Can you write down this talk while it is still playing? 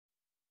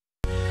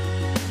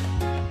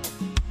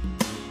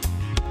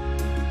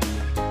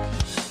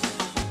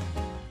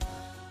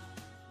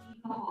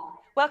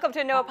Welcome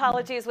to No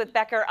Apologies with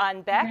Becker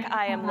on Beck.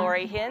 I am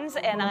Lori Hins,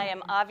 and I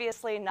am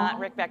obviously not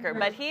Rick Becker,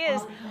 but he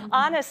is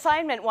on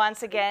assignment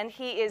once again.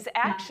 He is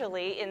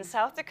actually in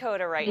South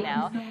Dakota right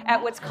now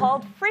at what's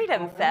called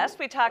Freedom Fest.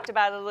 We talked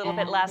about it a little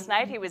bit last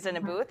night. He was in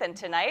a booth, and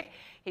tonight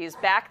he's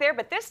back there,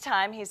 but this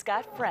time he's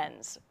got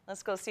friends.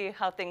 Let's go see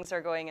how things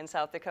are going in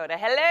South Dakota.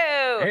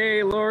 Hello.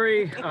 Hey,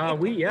 Lori.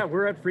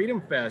 We're at Freedom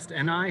Fest,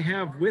 and I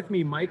have with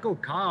me Michael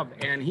Cobb,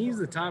 and he's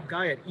the top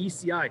guy at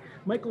ECI.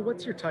 Michael,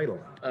 what's your title?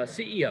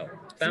 CEO.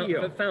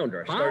 CEO.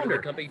 Founder. I started the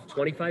company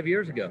 25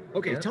 years ago.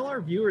 Okay, Tell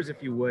our viewers,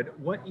 if you would,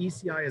 what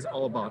ECI is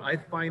all about. I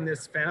find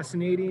this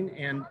fascinating,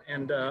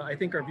 and I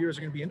think our viewers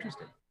are going to be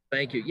interested.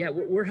 Thank you. Yeah,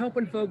 we're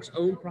helping folks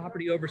own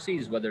property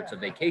overseas, whether it's a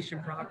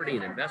vacation property,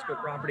 an investment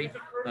property.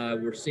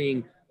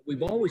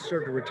 We've always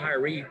served a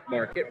retiree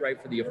market, right,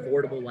 for the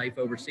affordable life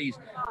overseas.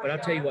 But I'll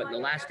tell you what, in the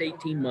last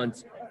 18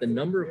 months, the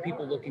number of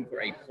people looking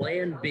for a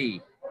plan B,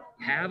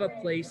 have a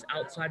place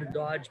outside of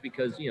Dodge,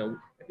 because,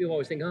 people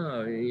always think,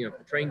 the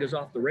train goes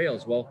off the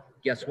rails. Well,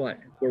 guess what?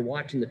 We're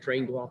watching the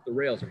train go off the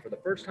rails. And for the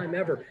first time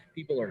ever,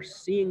 people are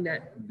seeing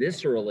that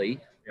viscerally,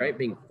 right?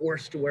 Being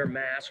forced to wear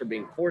masks or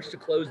being forced to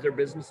close their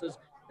businesses.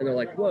 And they're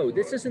like, whoa,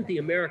 this isn't the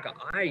America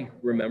I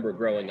remember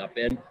growing up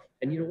in.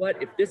 And you know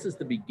what? If this is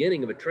the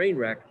beginning of a train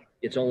wreck,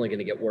 it's only going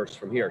to get worse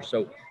from here.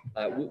 So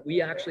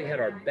we actually had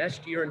our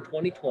best year in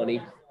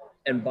 2020.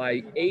 And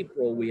by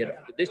April,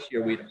 this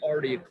year, we had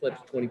already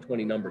eclipsed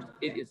 2020 numbers.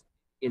 It is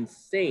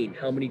insane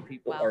how many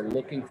people are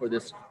looking for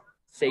this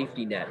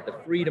safety net, the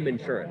freedom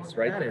insurance,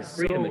 right? That is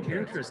freedom so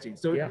interesting.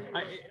 So yeah.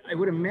 I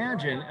would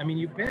imagine,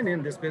 you've been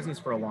in this business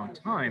for a long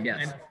time.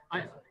 Yes.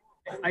 And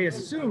I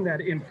assume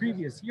that in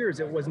previous years,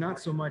 it was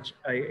not so much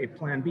a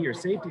plan B or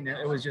safety net.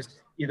 It was just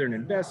either an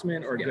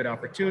investment or a good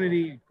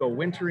opportunity, go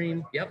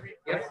wintering. Yep.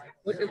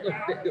 Look,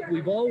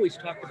 we've always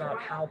talked about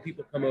how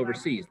people come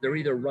overseas. They're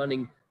either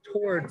running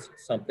towards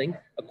something,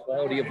 a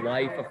quality of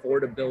life,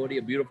 affordability,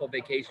 a beautiful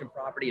vacation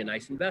property, a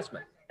nice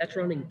investment. That's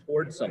running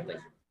towards something.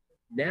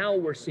 Now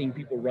we're seeing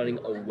people running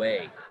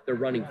away. They're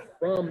running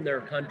from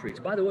their countries.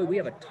 By the way, we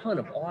have a ton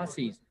of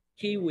Aussies,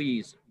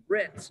 Kiwis,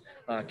 Brits,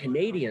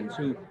 Canadians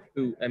who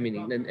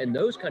in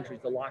those countries,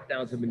 the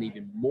lockdowns have been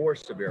even more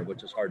severe,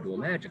 which is hard to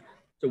imagine.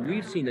 So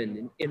we've seen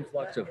an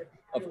influx of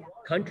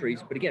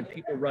countries, but again,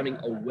 people running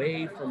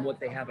away from what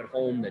they have at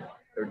home that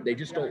they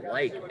just don't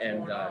like.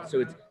 And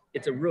so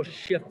it's a real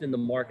shift in the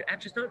market.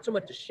 Actually, it's not so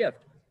much a shift.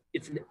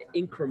 It's an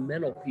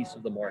incremental piece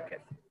of the market.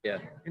 Yeah.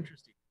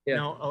 Interesting. Yeah.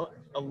 Now,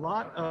 a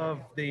lot of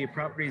the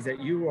properties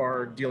that you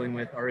are dealing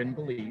with are in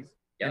Belize.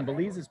 Yeah. And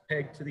Belize is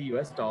pegged to the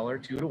US dollar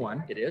 2 to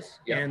 1. It is.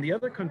 Yeah. And the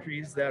other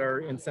countries that are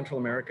in Central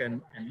America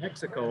and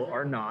Mexico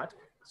are not.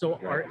 So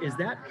is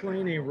that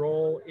playing a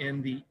role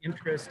in the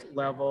interest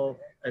level,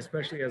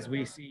 especially as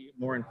we see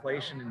more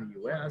inflation in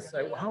the US?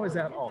 How is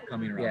that all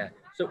coming around? Yeah.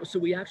 So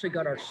we actually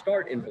got our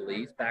start in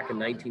Belize back in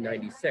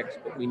 1996,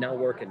 but we now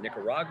work in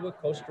Nicaragua,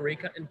 Costa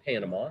Rica, and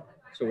Panama.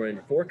 So we're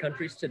in 4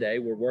 countries today.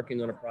 We're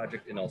working on a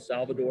project in El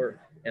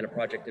Salvador and a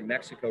project in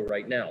Mexico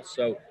right now.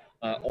 So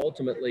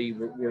ultimately,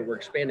 we're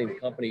expanding the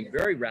company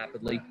very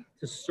rapidly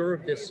to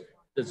serve this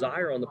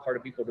desire on the part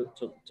of people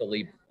to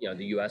leave,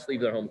 the U.S.,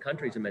 leave their home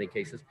countries in many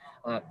cases,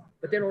 but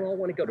they don't all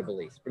want to go to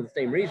Belize for the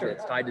same reason.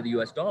 It's tied to the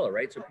U.S. dollar,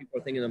 right? So people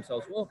are thinking to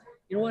themselves, well,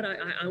 you know what?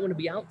 I want to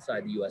be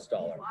outside the U.S.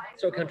 dollar.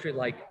 So a country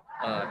like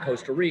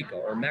Costa Rica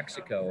or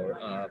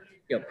Mexico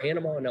or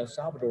Panama and El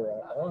Salvador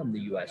are on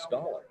the U.S.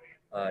 dollar.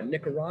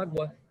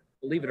 Nicaragua,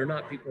 believe it or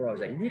not, people are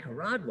always like,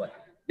 Nicaragua.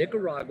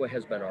 Nicaragua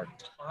has been our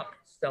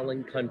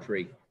top-selling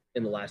country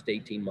in the last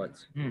 18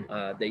 months.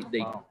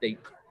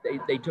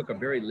 They took a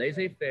very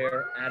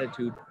laissez-faire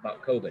attitude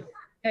about COVID.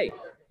 Hey,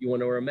 you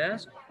want to wear a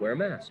mask? Wear a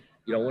mask.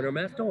 You don't want to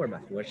wear a mask? Don't wear a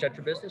mask. You want to shut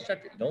your business?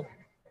 Shut it. Don't.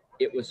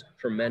 It was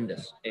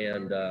tremendous,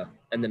 and the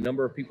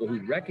number of people who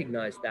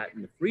recognized that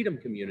in the freedom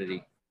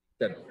community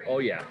said, "Oh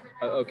yeah,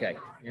 okay,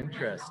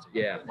 interesting."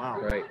 Yeah, wow,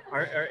 right.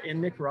 Are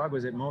in Nicaragua,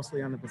 is it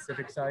mostly on the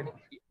Pacific side?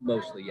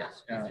 Mostly,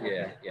 yes.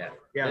 Yeah.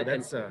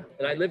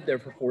 And I lived there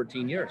for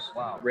 14 years.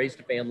 Wow. Raised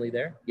a family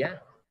there. Yeah.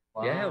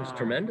 Wow. Yeah, it was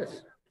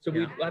tremendous. So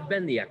I've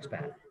been the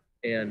expat.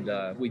 And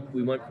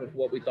we went for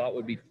what we thought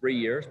would be 3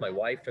 years. My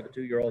wife took a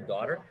 2-year-old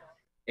daughter.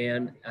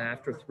 And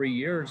after 3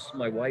 years,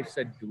 my wife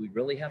said, do we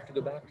really have to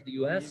go back to the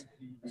U.S.?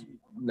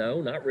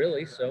 No, not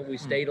really. So we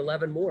stayed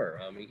 11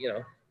 more.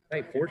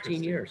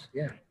 14 years.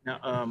 Yeah.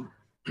 Now,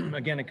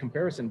 again, in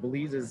comparison,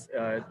 Belize is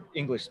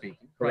English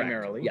speaking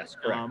primarily. Yes,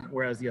 correct.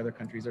 Whereas the other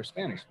countries are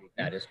Spanish speaking.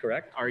 That is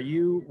correct. Are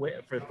you,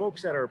 for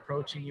folks that are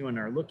approaching you and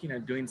are looking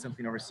at doing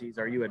something overseas,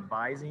 are you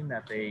advising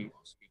that they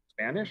speak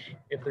Spanish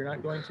if they're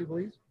not going to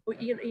Belize? Well,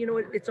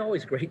 it's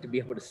always great to be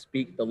able to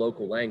speak the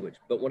local language.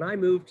 But when I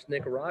moved to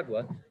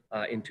Nicaragua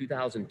in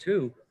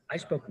 2002, I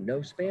spoke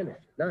no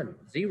Spanish, none,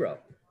 zero,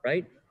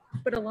 right?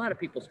 But a lot of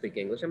people speak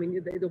English.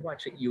 They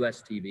watch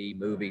US TV,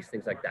 movies,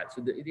 things like that.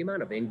 So the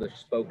amount of English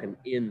spoken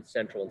in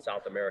Central and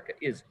South America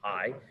is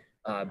high.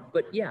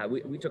 But yeah,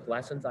 we took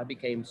lessons. I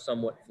became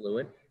somewhat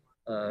fluent.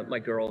 My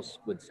girls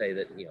would say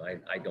that, you know,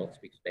 I don't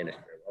speak Spanish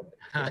very well.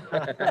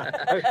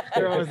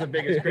 They're always the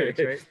biggest critics,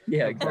 right?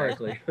 Yeah,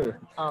 exactly.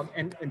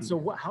 And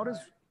so how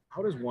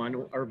does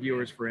one, our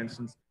viewers, for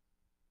instance,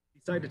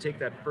 decide to take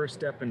that first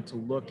step into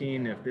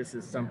looking if this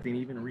is something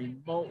even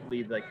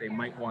remotely like they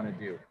might want to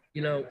do?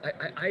 You know,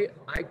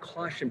 I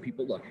caution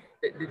people, look,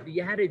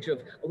 the adage of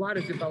a lot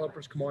of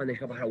developers come on, they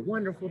talk about how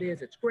wonderful it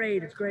is, it's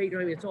great, you know,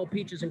 I mean, it's all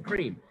peaches and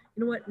cream.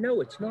 You know what?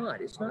 No, it's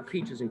not. It's not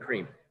peaches and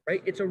cream,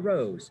 right? It's a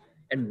rose,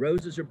 and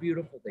roses are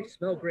beautiful. They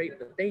smell great,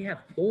 but they have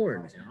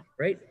thorns,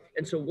 right?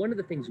 And so one of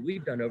the things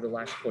we've done over the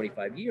last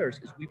 25 years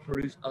is we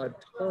produce a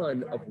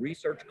ton of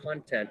research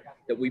content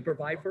that we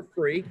provide for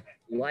free,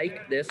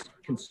 like this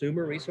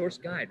consumer resource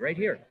guide right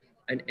here.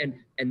 And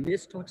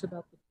this talks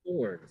about the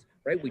thorns,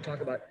 right? We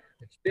talk about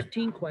it's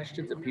 15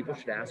 questions that people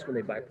should ask when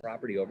they buy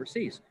property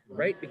overseas,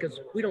 right? Because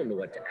we don't know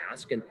what to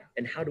ask, and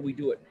how do we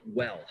do it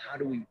well? How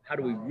do we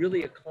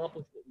really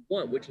accomplish what we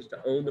want, which is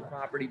to own the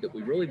property that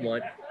we really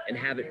want and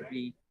have it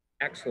be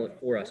excellent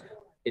for us.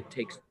 It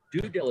takes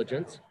due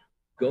diligence,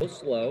 go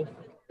slow.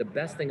 The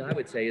best thing I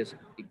would say is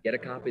get a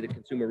copy of the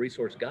Consumer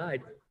Resource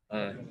Guide.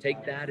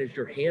 Take that as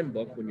your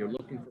handbook when you're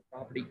looking for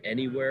property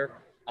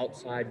anywhere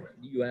outside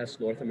the U.S.,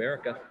 North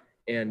America,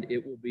 and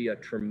it will be a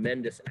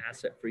tremendous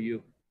asset for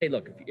you. Hey,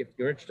 look, if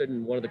you're interested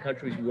in one of the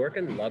countries you work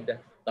in, love to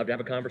have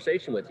a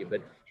conversation with you.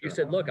 But you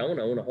said, look, I want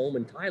to own a home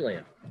in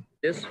Thailand.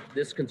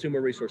 This Consumer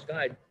Resource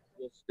Guide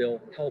will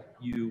still help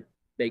you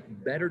make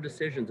better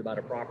decisions about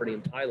a property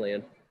in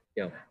Thailand.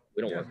 You know,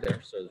 we don't work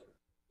there, so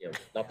you know,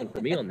 nothing for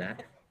me on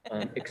that.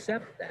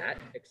 Except that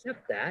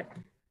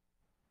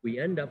we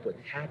end up with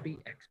happy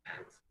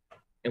expats.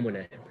 And when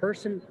a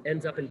person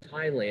ends up in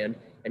Thailand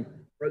and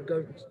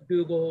goes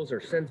Googles or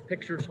sends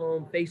pictures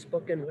home,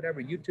 Facebooking,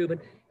 whatever, YouTubing,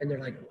 and they're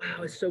like,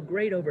 wow, it's so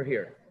great over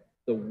here.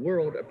 The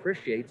world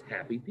appreciates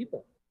happy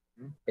people.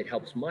 It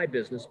helps my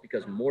business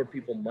because more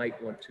people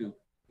might want to move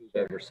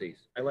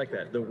overseas. I like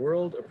that. The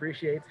world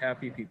appreciates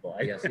happy people.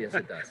 Yes, it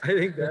does. I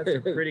think that's a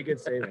pretty good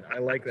statement. I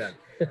like that.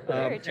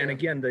 And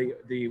again,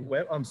 the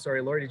web, I'm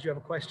sorry, Lori, did you have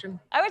a question?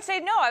 I would say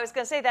no. I was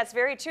going to say that's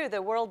very true.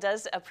 The world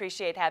does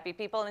appreciate happy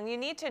people. And you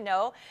need to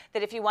know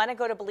that if you want to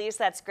go to Belize,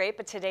 that's great.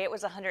 But today it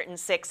was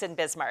 106 in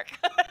Bismarck.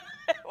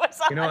 It was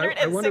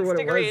 106 I wonder what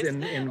degrees. it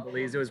was in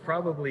Belize. It was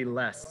probably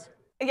less.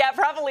 Yeah,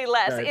 probably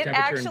less. The it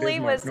actually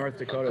in Bismarck, was. North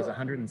Dakota is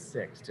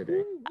 106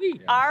 today.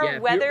 Our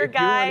weather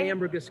guy. If you're on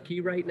Ambergris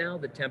Key right now,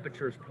 the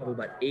temperature is probably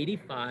about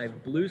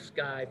 85, blue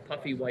sky,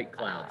 puffy white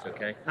clouds,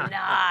 okay?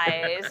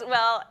 Nice.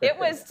 Well, it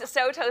was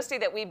so toasty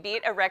that we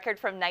beat a record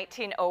from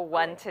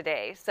 1901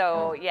 today.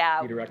 So,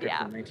 yeah. Beat a record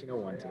from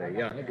 1901 today.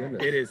 Yeah, My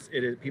goodness.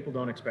 It is. People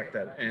don't expect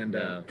that. And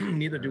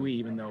neither do we,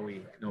 even though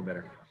we know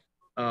better.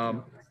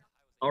 All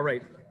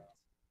right.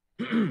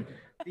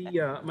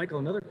 Michael,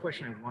 another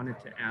question I wanted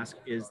to ask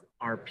is,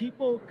 are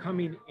people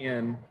coming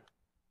in,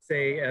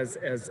 say, as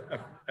a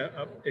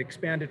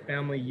expanded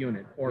family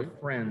unit or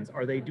friends,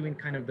 are they doing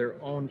kind of their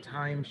own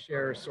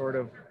timeshare sort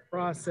of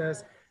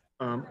process,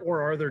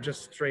 or are there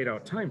just straight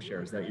out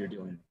timeshares that you're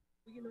doing?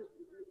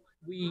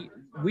 We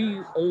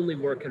only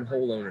work in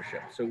whole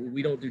ownership, so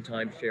we don't do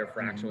timeshare,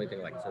 fractional,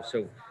 anything like that.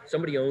 So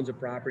somebody owns a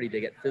property, they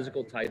get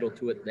physical title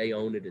to it, they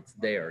own it, it's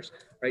theirs,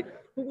 right?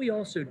 But we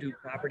also do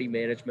property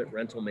management,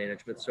 rental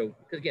management. So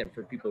again,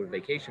 for people with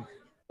vacation,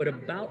 but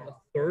about a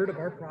third of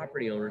our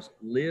property owners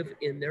live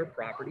in their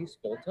properties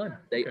full time.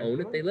 They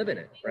own it, they live in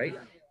it, right?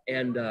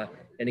 And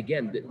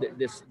again,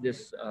 this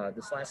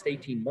last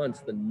 18 months,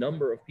 the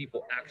number of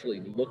people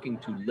actually looking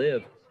to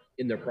live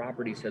in their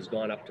properties has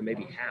gone up to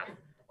maybe half.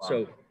 Wow.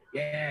 So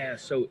yeah,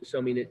 so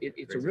I mean,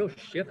 it's a real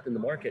shift in the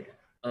market.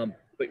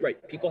 But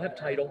right, people have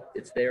title,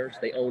 it's theirs,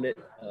 they own it,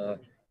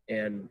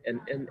 and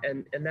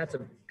that's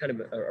a kind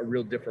of a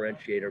real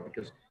differentiator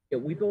because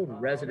we build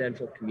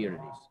residential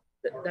communities.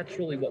 That's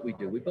really what we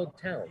do. We build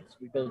towns.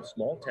 We build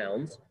small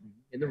towns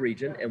in the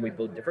region, and we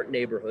build different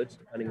neighborhoods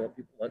depending on what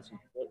people want. Some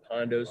people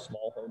want condos,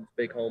 small homes,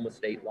 big home,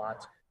 estate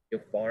lots,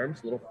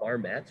 farms, little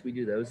farmettes. We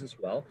do those as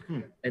well.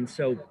 And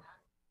so,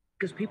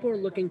 because people are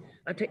looking,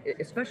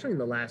 especially in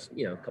the last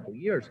couple of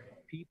years,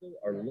 people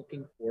are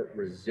looking for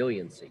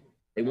resiliency.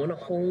 They want a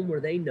home where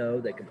they know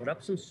they can put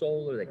up some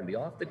solar, they can be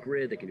off the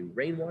grid, they can do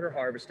rainwater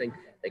harvesting,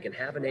 they can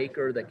have an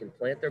acre, they can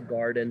plant their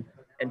garden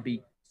and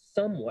be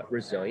somewhat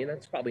resilient.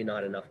 That's probably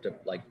not enough to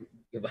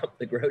give up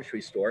the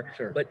grocery store,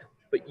 sure. But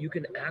you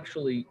can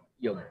actually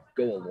go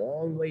a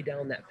long way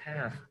down that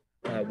path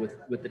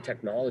with the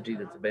technology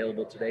that's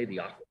available today,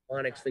 the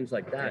aquaponics, things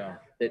like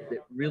that, that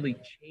really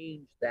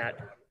change that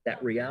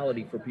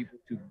reality for people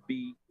to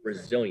be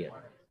resilient.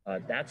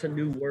 That's a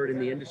new word in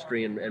the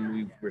industry, and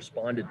we've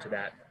responded to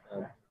that.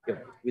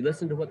 We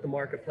listen to what the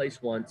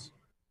marketplace wants.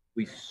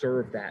 We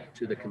serve that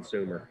to the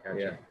consumer.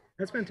 Yeah,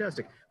 that's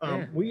fantastic.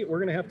 We're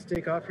going to have to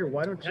take off here.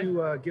 Why don't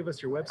you give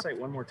us your website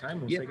one more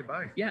time? We'll say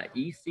goodbye. Yeah,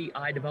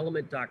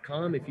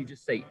 ECIDevelopment.com. If you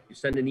just you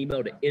send an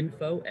email to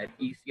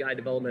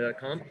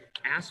info@ECIDevelopment.com,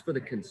 ask for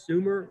the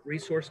Consumer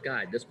Resource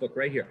Guide, this book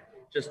right here,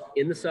 just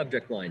in the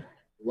subject line.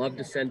 Love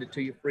to send it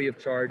to you free of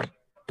charge.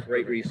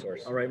 Great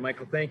resource. All right,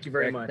 Michael, thank you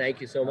very much.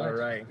 Thank you so much. All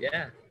right.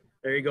 Yeah.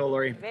 There you go,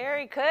 Lori.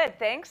 Very good.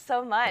 Thanks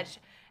so much.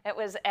 It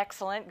was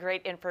excellent,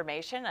 great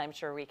information. I'm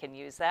sure we can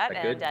use that.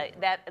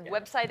 That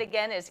website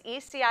again is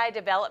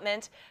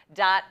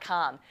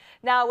ecidevelopment.com.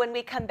 Now, when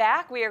we come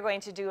back, we are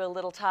going to do a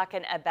little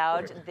talking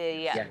about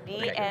the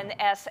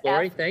BNSF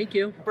Lori, thank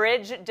you.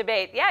 bridge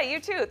debate. Yeah,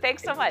 you too.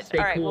 Thanks so much. Stay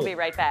All right, cool. we'll be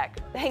right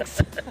back.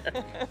 Thanks.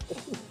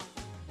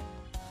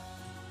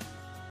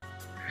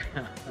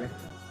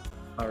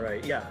 All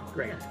right. Yeah,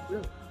 great.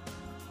 Really.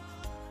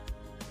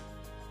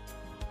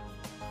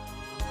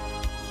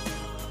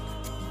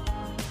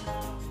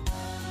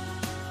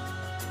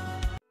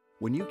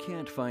 When you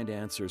can't find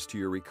answers to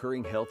your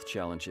recurring health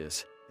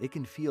challenges, it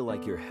can feel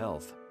like your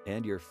health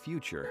and your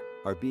future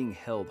are being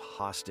held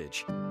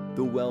hostage.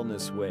 The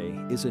Wellness Way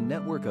is a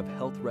network of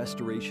health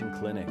restoration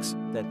clinics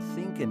that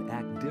think and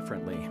act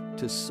differently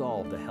to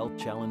solve the health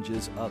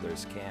challenges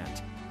others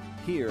can't.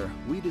 Here,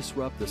 we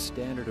disrupt the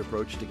standard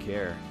approach to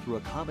care through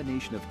a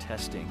combination of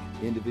testing,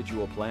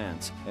 individual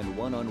plans, and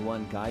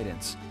one-on-one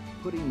guidance,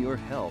 putting your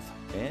health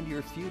and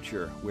your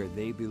future where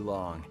they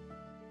belong,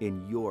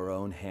 in your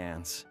own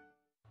hands.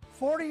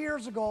 40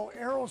 years ago,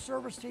 Aero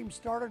Service Team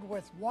started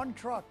with one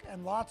truck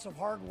and lots of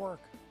hard work.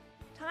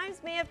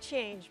 Times may have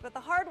changed, but the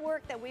hard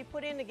work that we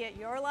put in to get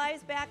your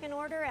lives back in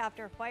order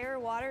after fire,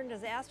 water, and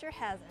disaster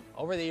hasn't.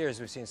 Over the years,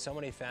 we've seen so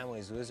many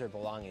families lose their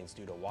belongings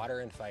due to water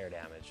and fire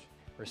damage.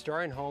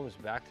 Restoring homes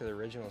back to the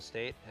original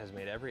state has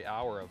made every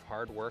hour of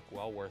hard work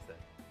well worth it.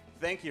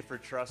 Thank you for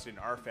trusting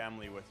our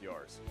family with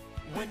yours.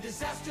 When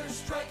disaster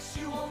strikes,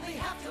 you only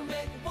have to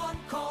make one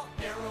call.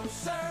 Aero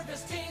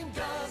Service Team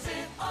does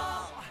it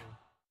all.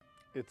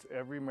 It's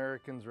every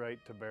American's right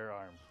to bear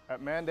arms.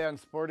 At Mandan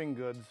Sporting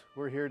Goods,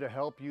 we're here to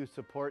help you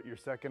support your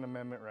Second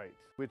Amendment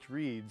rights, which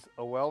reads,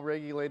 a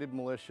well-regulated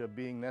militia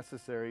being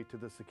necessary to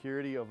the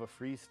security of a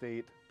free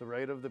state, the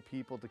right of the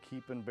people to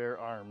keep and bear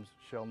arms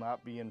shall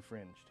not be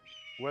infringed.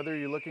 Whether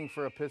you're looking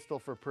for a pistol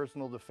for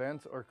personal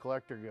defense or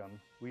collector gun,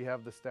 we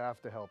have the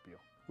staff to help you.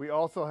 We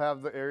also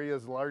have the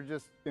area's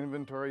largest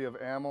inventory of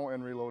ammo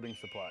and reloading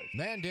supplies.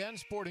 Mandan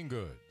Sporting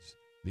Goods,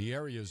 the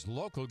area's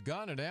local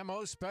gun and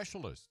ammo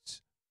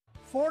specialists.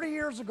 40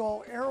 years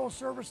ago, Aero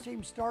Service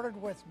Team started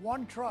with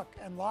one truck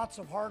and lots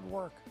of hard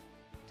work.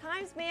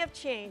 Times may have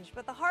changed,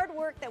 but the hard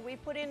work that we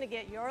put in to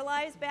get your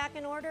lives back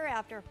in order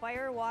after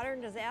fire, water,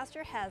 and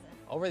disaster hasn't.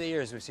 Over the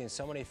years, we've seen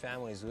so many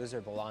families lose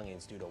their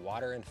belongings due to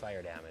water and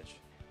fire damage.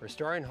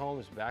 Restoring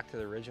homes back to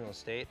the original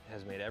state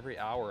has made every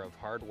hour of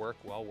hard work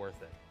well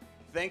worth it.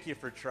 Thank you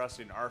for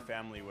trusting our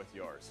family with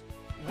yours.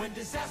 When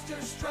disaster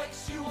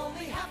strikes, you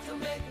only have to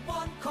make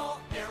one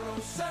call. Aero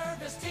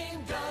Service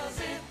Team does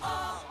it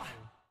all.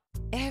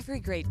 Every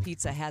great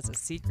pizza has a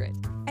secret.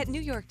 At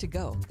New York To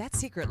Go, that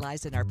secret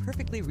lies in our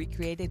perfectly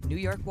recreated New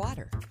York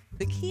water,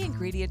 the key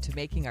ingredient to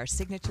making our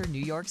signature New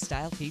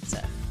York-style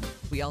pizza.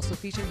 We also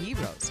feature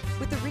gyros,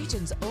 with the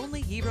region's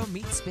only gyro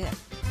meat spit,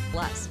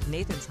 plus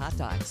Nathan's hot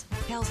dogs,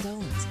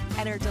 calzones,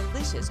 and our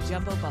delicious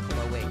jumbo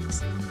buffalo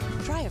wings.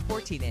 Try a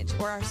 14-inch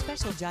or our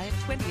special giant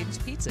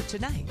 20-inch pizza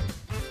tonight.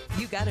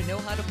 You gotta know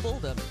how to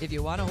fold them if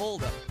you want to hold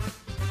them.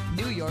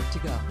 New York To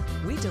Go,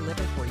 we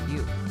deliver for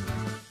you.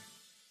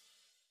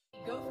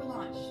 Go for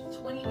Launch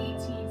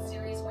 2018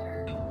 series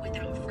winner.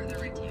 Without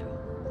further ado,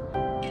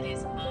 it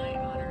is my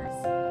honors.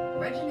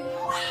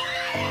 Reginald.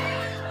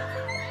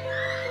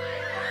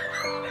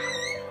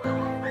 The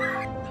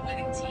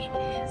winning team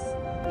is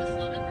the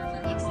Fleming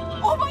River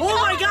Excellent. Oh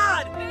my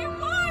God! They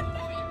won!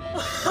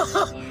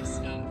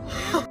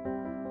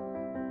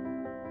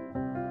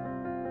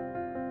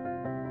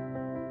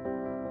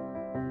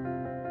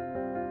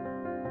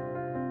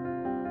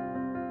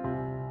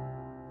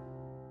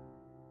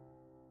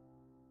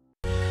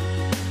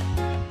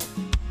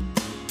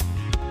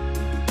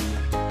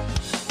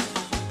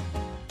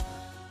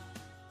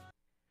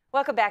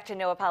 Welcome back to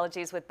No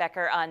Apologies with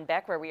Becker on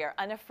Beck, where we are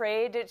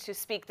unafraid to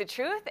speak the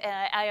truth.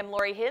 I am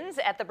Lori Hinz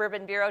at the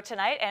Bourbon Bureau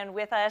tonight, and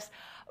with us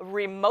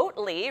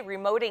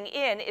remoting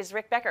in, is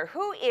Rick Becker,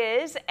 who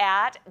is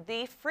at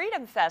the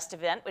Freedom Fest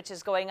event, which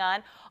is going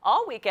on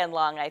all weekend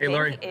long, I think,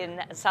 Lori.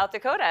 in South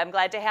Dakota. I'm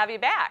glad to have you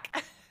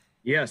back.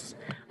 Yes.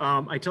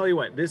 I tell you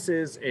what, this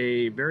is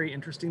a very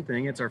interesting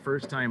thing. It's our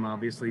first time,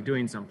 obviously,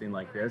 doing something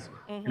like this.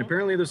 Mm-hmm. And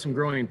apparently there's some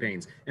growing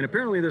pains. And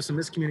apparently there's some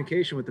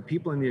miscommunication with the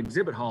people in the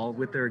exhibit hall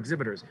with their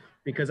exhibitors,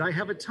 because I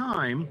have a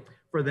time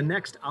for the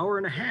next hour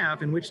and a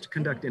half in which to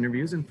conduct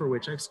interviews and for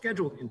which I've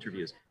scheduled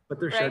interviews,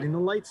 but they're shutting the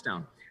lights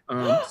down.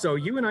 So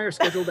you and I are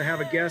scheduled to have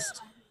a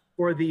guest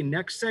for the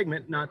next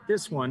segment, not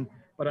this one,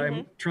 but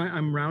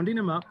I'm rounding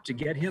him up to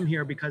get him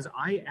here because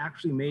I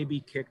actually may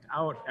be kicked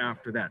out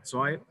after that.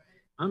 So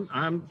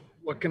I'm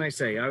what can I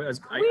say?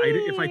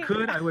 If I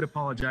could, I would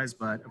apologize,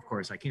 but of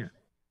course I can't.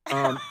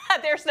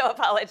 There's no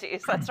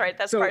apologies. That's right.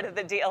 That's part of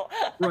the deal.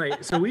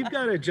 Right. So we've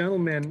got a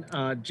gentleman,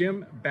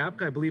 Jim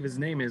Bebka, I believe his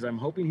name is. I'm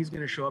hoping he's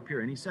going to show up here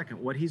any second.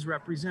 What he's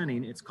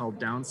representing, it's called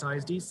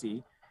Downsize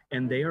DC,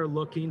 and they are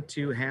looking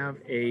to have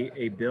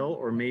a bill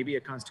or maybe a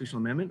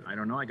constitutional amendment. I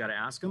don't know. I got to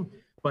ask them.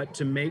 But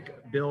to make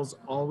bills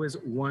always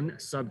one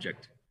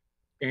subject.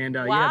 And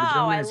yeah, the Wow,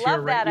 gentleman I is here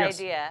love right. that Yes,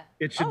 idea.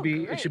 it should Oh,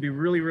 be great.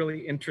 really,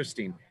 really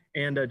interesting.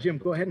 And Jim,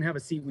 go ahead and have a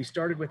seat. We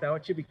started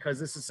without you because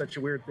this is such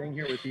a weird thing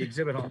here with the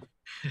exhibit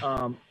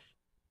hall.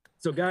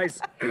 So guys,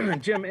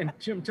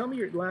 Jim, tell me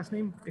your last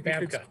name.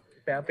 Bebka.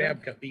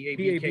 Bebka,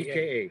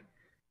 B-A-B-K-A.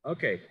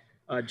 Okay,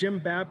 Jim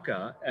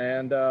Bebka.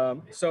 And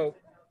so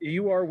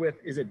you are with,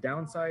 is it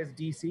Downsize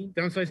DC?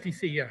 Downsize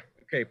DC, yeah.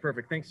 Okay,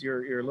 perfect. Thanks.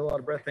 You're a little out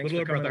of breath. Thanks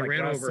for coming. I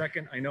ran last over.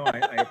 Second. I know. I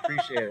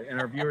appreciate it,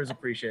 and our viewers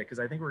appreciate it because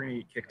I think we're going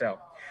to get kicked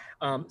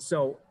out.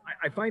 So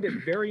I find it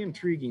very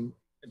intriguing,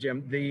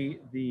 Jim.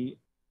 The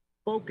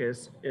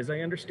focus, as I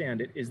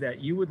understand it, is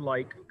that you would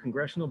like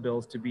congressional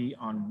bills to be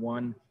on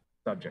one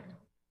subject.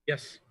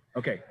 Yes.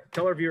 Okay.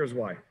 Tell our viewers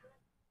why.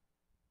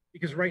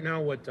 Because right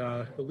now what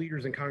the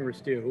leaders in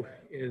Congress do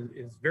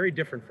is very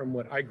different from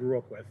what I grew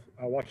up with,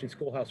 watching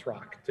Schoolhouse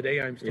Rock. Today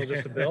I'm still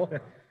just a bill.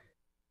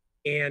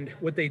 And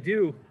what they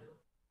do,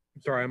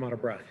 I'm sorry, I'm out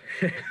of breath.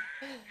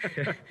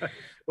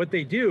 What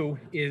they do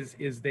is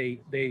they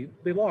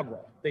log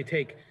roll. They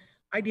take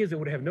ideas that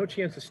would have no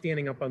chance of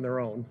standing up on their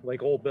own,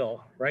 like old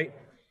bill, right?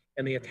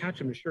 And they attach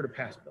them to sure to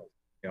pass bills.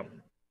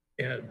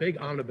 Yep. Big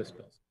omnibus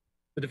bills,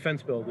 the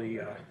defense bill,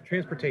 the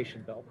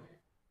transportation bill.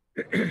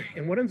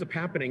 And what ends up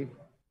happening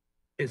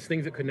is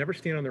things that could never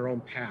stand on their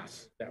own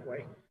pass that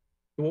way.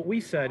 So what we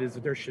said is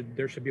that there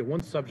should be a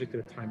one subject at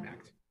a time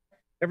act.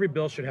 Every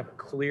bill should have a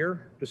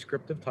clear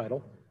descriptive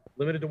title,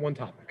 limited to one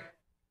topic.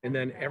 And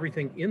then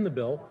everything in the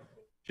bill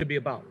should be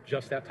about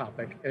just that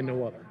topic and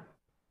no other.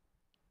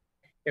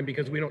 And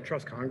because we don't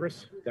trust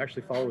Congress to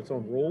actually follow its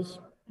own rules,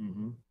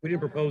 we didn't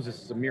propose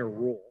this as a mere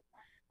rule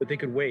that they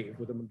could waive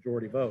with a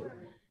majority vote.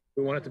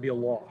 We want it to be a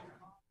law.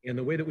 And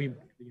the way that the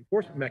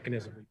enforcement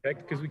mechanism we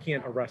picked, because we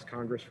can't arrest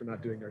Congress for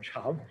not doing their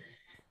job.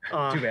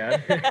 Too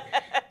bad.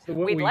 So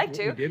what We'd we like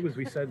to. did was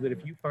we said that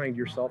if you find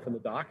yourself in the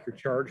dock, you're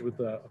charged with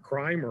a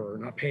crime or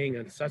not paying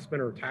an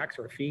assessment or a tax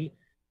or a fee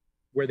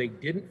where they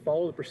didn't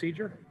follow the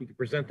procedure, you can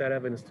present that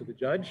evidence to the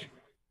judge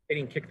and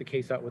he can kick the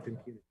case out with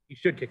impunity. He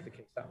should kick the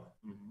case out.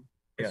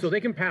 Yes. So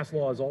they can pass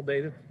laws all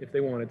day if they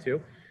wanted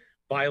to,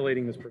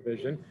 violating this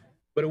provision,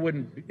 but it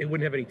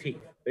wouldn't have any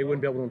teeth. They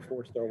wouldn't be able to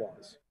enforce their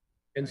laws.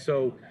 And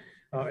so,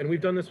 and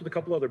we've done this with a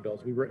couple other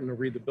bills. We've written a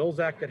Read the Bills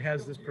Act that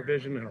has this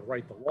provision and a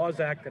Write the Laws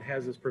Act that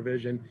has this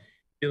provision,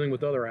 dealing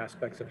with other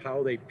aspects of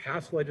how they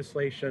pass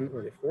legislation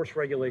or they force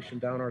regulation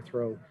down our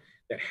throat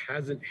that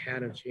hasn't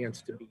had a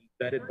chance to be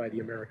vetted by the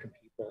American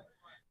people,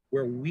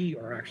 where we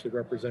are actually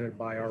represented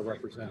by our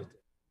representative.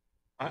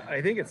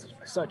 I think it's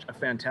such a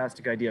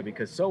fantastic idea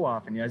because so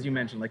often, as you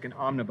mentioned, like an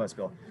omnibus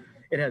bill,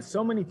 it has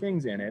so many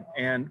things in it.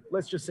 And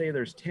let's just say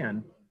there's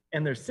 10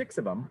 and there's 6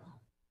 of them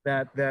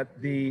that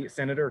the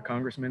senator or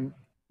congressman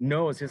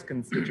knows his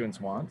constituents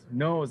want,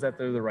 knows that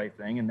they're the right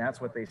thing, and that's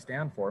what they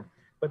stand for.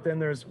 But then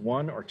there's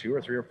 1 or 2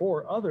 or 3 or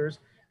 4 others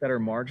that are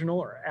marginal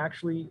or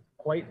actually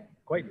quite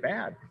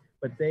bad.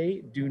 But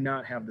they do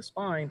not have the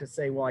spine to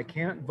say, well, I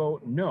can't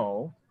vote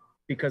no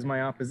because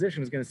my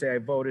opposition is going to say I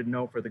voted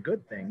no for the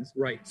good things.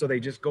 Right. So they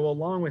just go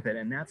along with it.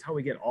 And that's how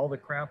we get all the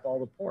crap, all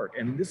the pork.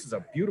 And this is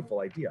a beautiful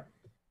idea.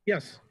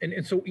 Yes.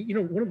 And so, you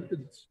know,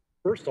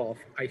 first off,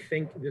 I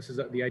think this is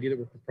the idea that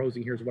we're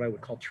proposing here is what I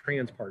would call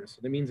transpartisan.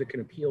 That means it can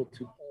appeal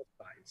to all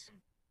sides.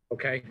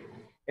 Okay.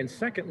 And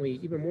secondly,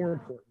 even more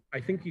important, I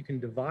think you can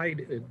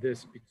divide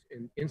this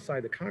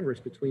inside the Congress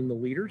between the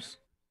leaders,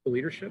 the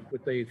leadership,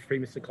 what they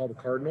famously call the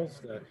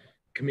cardinals, the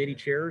committee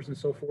chairs and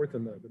so forth,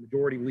 and the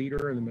majority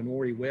leader and the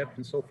minority whip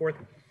and so forth,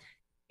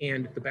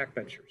 and the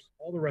backbenchers,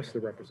 all the rest of the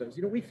representatives.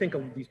 You know, we think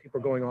of these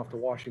people going off to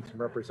Washington to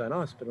represent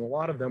us, but a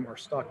lot of them are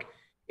stuck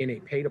in a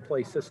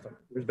pay-to-play system.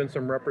 There's been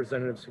some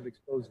representatives who've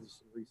exposed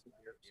this in recent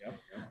years,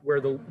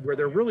 where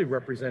they're really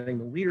representing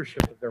the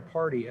leadership of their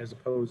party as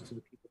opposed to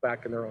the people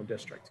back in their own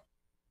district.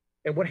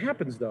 And what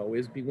happens, though,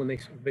 is when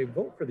they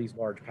vote for these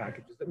large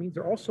packages, that means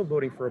they're also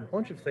voting for a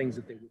bunch of things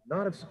that they would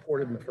not have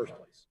supported in the first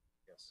place.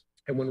 Yes.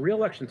 And when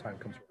re-election time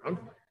comes around,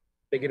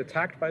 they get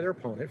attacked by their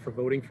opponent for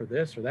voting for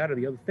this or that or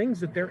the other things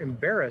that they're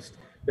embarrassed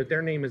that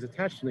their name is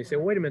attached to. And they say,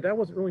 well, wait a minute, that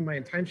wasn't really my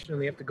intention.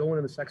 And they have to go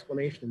into this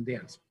explanation and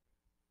dance.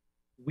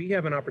 We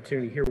have an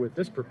opportunity here with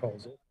this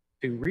proposal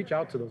to reach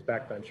out to those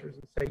backbenchers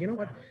and say, you know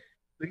what,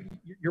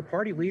 your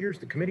party leaders,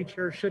 the committee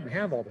chairs shouldn't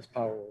have all this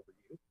power over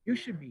you. You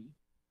should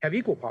have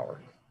equal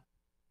power.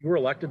 You were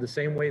elected the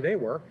same way they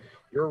were.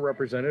 You're a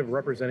representative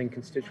representing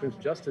constituents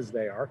just as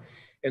they are.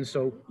 And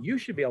so you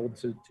should be able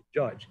to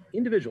judge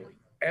individually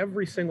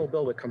every single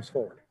bill that comes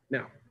forward.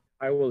 Now,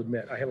 I will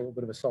admit, I have a little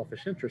bit of a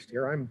selfish interest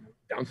here. I'm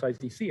Downsize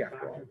DC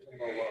after all.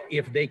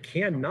 If they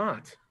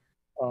cannot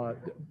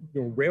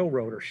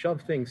railroad or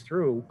shove things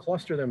through,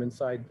 cluster them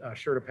inside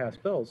sure to pass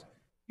bills,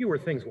 fewer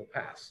things will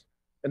pass.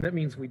 And that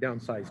means we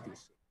downsize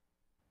DC.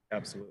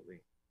 Absolutely.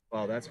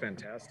 Well, that's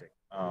fantastic.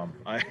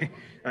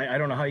 I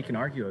don't know how you can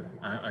argue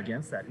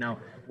against that. Now,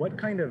 what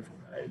kind of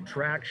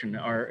traction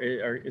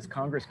is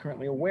Congress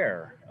currently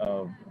aware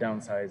of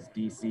Downsize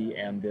DC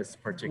and this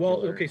particular?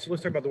 Well, okay, so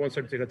let's talk about the One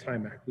Subject at a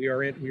Time Act. We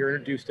are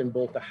introduced in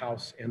both the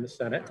House and the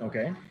Senate.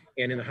 Okay.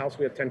 And in the House,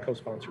 we have 10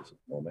 co-sponsors at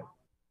the moment.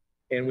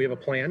 And we have a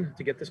plan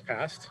to get this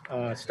passed.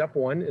 Step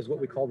one is what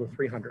we call the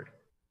 300.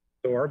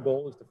 So our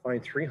goal is to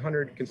find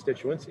 300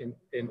 constituents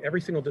in every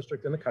single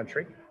district in the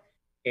country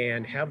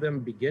and have them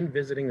begin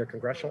visiting their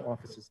congressional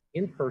offices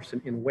in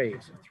person in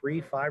waves of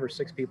 3, 5, or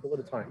 6 people at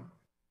a time.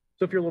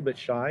 So if you're a little bit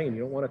shy and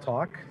you don't want to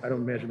talk, I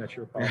don't imagine that's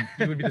your problem.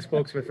 You would be the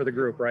spokesman for the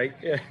group, right?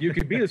 Yeah. You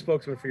could be the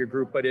spokesman for your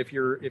group, but if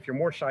you're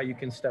more shy, you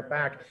can step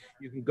back.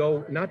 You can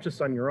go not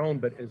just on your own,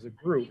 but as a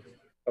group,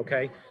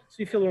 okay? So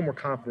you feel a little more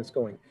confidence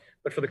going.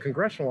 But for the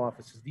congressional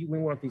offices, we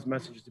want these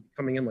messages to be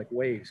coming in like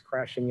waves,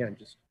 crashing in,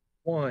 just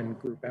one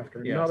group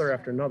after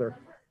another,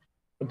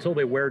 until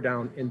they wear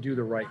down and do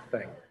the right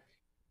thing.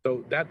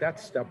 So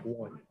that's step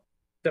one.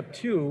 Step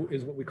two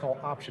is what we call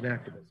option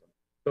activism.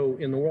 So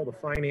in the world of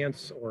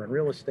finance or in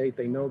real estate,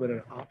 they know that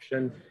an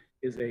option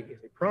is a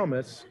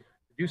promise to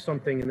do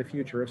something in the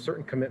future if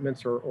certain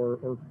commitments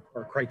or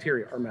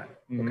criteria are met,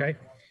 okay?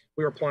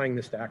 We're applying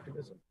this to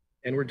activism.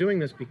 And we're doing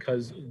this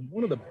because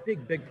one of the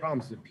big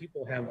problems that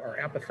people are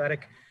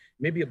apathetic,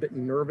 maybe a bit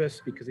nervous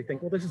because they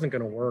think, well, this isn't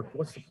gonna work.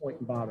 What's the point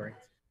in bothering?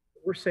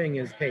 What we're saying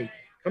is, hey,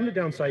 come to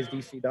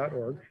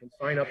downsizedc.org and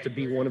sign up to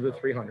be one of the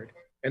 300.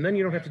 And then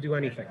you don't have to do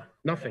anything,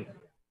 nothing,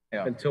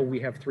 until we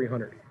have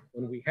 300.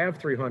 When we have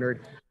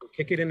 300, we'll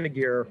kick it into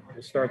gear,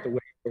 we'll start the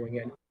wave going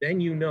in. Then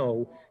you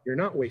know you're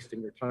not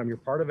wasting your time. You're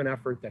part of an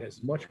effort that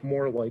is much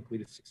more likely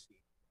to succeed.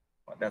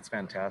 That's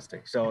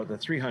fantastic. So the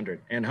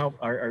 300, and how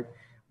do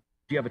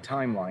you have a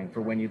timeline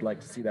for when you'd like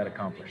to see that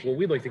accomplished? Well,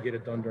 we'd like to get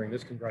it done during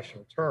this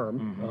congressional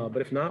term,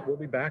 but if not, we'll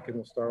be back and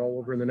we'll start all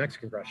over in the next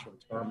congressional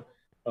term.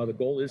 The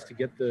goal is to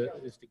get the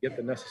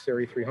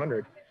necessary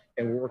 300.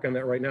 And we're working on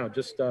that right now.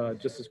 Just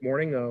this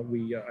morning,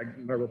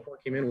 my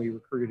report came in. We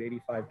recruited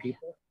 85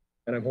 people,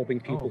 and I'm hoping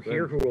people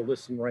here who will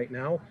listen right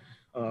now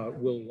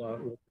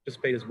will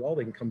participate as well.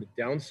 They can come to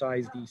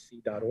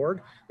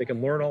downsizedc.org. They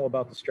can learn all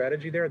about the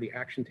strategy there. The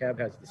action tab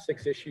has the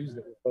 6 issues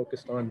that we're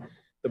focused on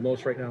the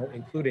most right now,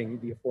 including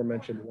the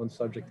aforementioned One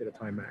Subject at a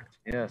Time Act.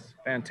 Yes,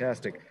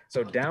 fantastic.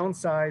 So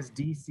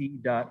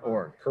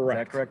downsizedc.org. Correct.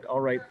 Is that correct?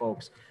 All right,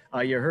 folks.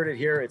 You heard it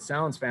here. It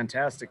sounds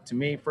fantastic to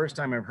me. First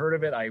time I've heard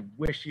of it. I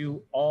wish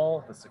you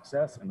all the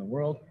success in the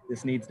world.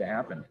 This needs to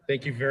happen.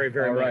 Thank you very much.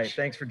 All right.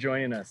 Thanks for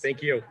joining us.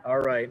 Thank you. All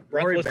right.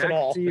 Breathless back and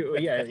all. to you.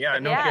 Yeah,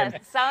 no kidding.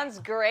 Sounds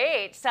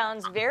great.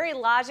 Sounds very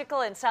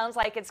logical and sounds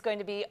like it's going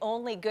to be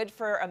only good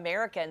for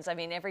Americans. I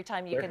mean, every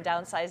time you can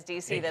downsize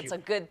DC, that's a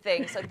good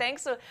thing. So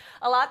thanks a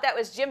lot. That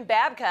was Jim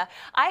Bebka.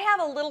 I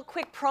have a little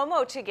quick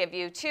promo to give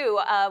you, too.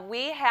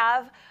 We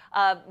have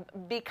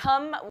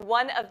become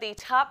one of the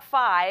top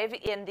 5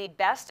 in the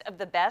best of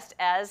the best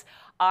as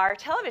our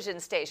television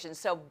station.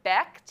 So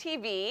Beck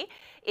TV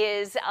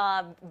is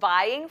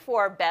vying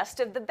for best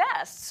of the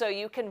best. So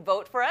you can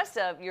vote for us,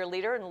 your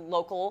leader in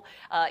local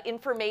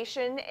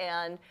information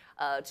and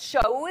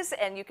shows,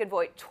 and you can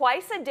vote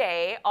twice a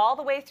day all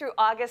the way through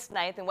August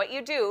 9th. And what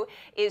you do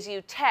is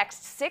you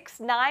text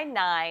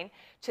 699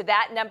 to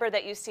that number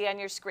that you see on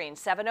your screen,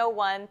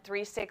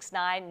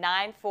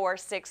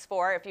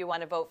 701-369-9464 if you want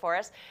to vote for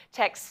us.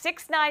 Text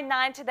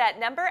 699 to that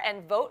number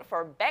and vote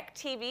for Beck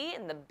TV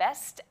and the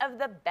best of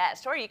the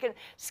best. Or you can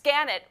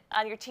scan it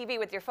on your TV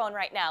with your phone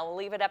right now. We'll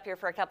leave it up here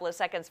for a couple of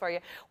seconds for you.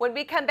 When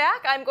we come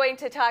back, I'm going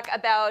to talk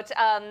about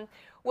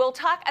we'll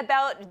talk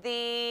about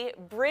the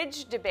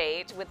bridge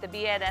debate with the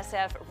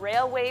BNSF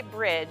Railway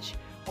Bridge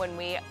when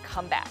we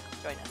come back.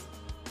 Join us.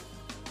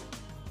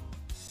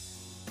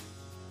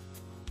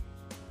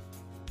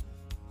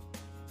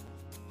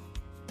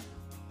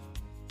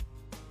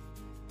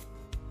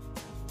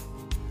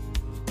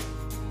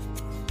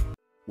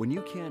 When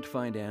you can't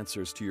find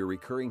answers to your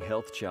recurring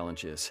health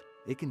challenges,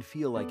 it can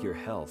feel like your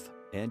health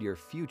and your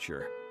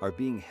future are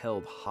being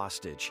held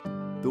hostage.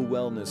 The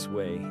Wellness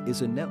Way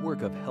is a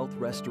network of health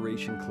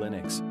restoration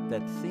clinics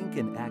that think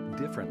and act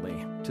differently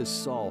to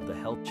solve the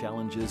health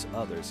challenges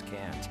others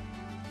can't.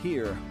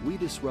 Here, we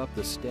disrupt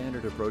the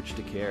standard approach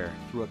to care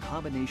through a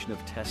combination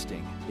of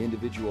testing,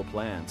 individual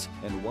plans,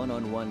 and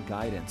one-on-one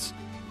guidance,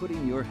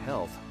 putting your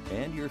health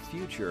and your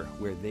future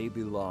where they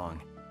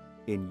belong,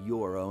 in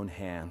your own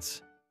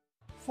hands.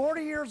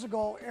 40 years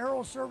ago,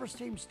 Aero Service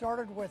Team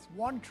started with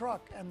 1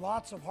 truck and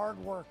lots of hard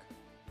work.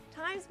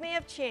 Times may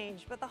have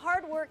changed, but the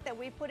hard work that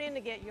we put in to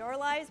get your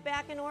lives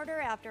back in order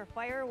after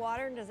fire,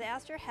 water, and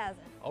disaster hasn't.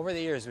 Over the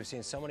years, we've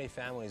seen so many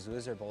families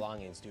lose their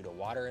belongings due to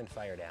water and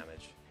fire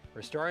damage.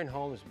 Restoring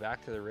homes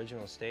back to the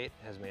original state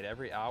has made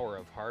every hour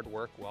of hard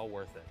work well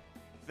worth it.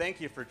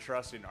 Thank you for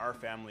trusting our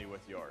family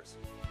with yours.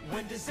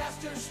 When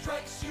disaster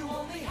strikes, you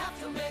only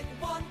have to make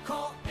 1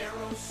 call.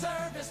 Aero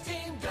Service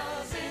Team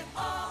does it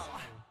all.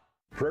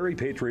 Prairie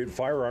Patriot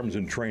Firearms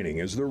and Training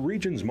is the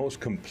region's most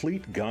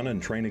complete gun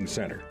and training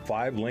center.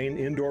 5-lane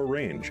indoor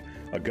range,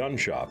 a gun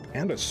shop,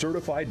 and a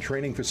certified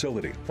training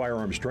facility.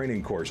 Firearms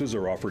training courses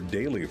are offered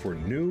daily for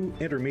new,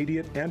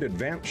 intermediate, and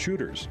advanced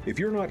shooters. If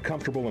you're not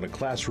comfortable in a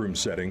classroom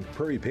setting,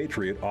 Prairie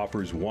Patriot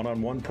offers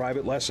one-on-one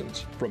private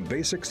lessons, from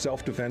basic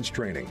self-defense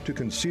training to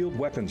concealed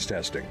weapons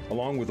testing,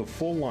 along with a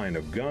full line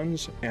of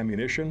guns,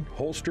 ammunition,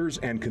 holsters,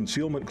 and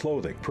concealment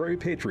clothing. Prairie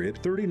Patriot,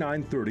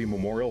 3930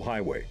 Memorial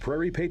Highway,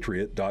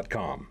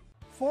 prairiepatriot.com.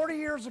 40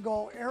 years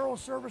ago, Aero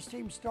Service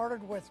Team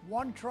started with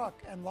one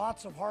truck and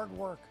lots of hard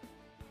work.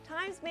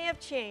 Times may have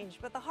changed,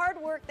 but the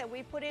hard work that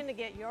we put in to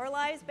get your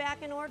lives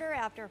back in order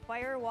after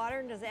fire, water,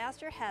 and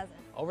disaster hasn't.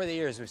 Over the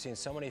years, we've seen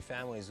so many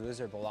families lose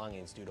their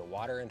belongings due to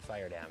water and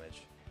fire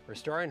damage.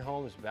 Restoring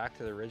homes back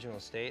to the original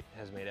state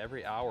has made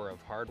every hour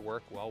of hard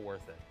work well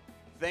worth it.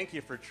 Thank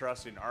you for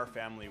trusting our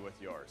family with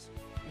yours.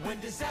 When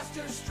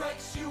disaster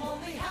strikes, you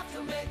only have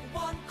to make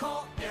one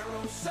call.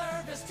 Aero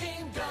Service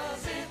Team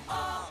does it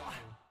all.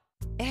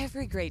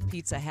 Every great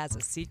pizza has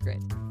a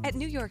secret. At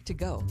New York To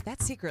Go,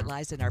 that secret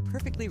lies in our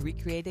perfectly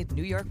recreated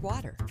New York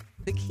water,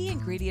 the key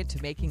ingredient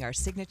to making our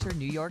signature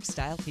New York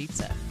style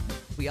pizza.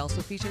 We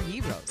also feature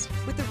gyros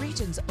with the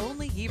region's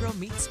only gyro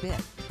meat spit,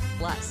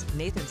 plus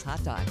Nathan's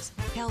hot dogs,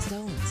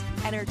 calzones,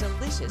 and our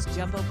delicious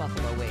jumbo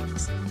buffalo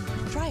wings.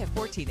 Try a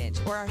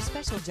 14-inch or our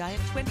special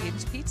giant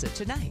 20-inch pizza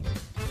tonight.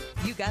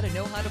 You gotta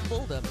know how to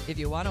fold them if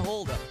you want to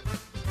hold them.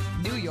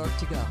 New York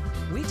To Go,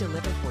 we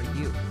deliver for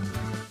you.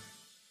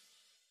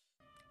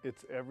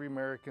 It's every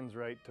American's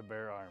right to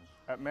bear arms.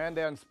 At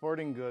Mandan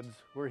Sporting Goods,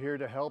 we're here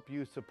to help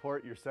you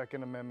support your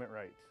Second Amendment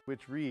rights,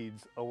 which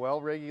reads, a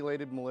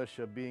well-regulated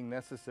militia being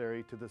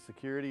necessary to the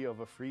security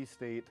of a free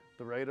state,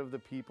 the right of the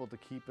people to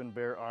keep and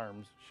bear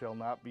arms shall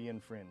not be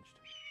infringed.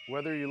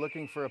 Whether you're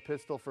looking for a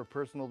pistol for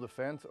personal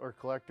defense or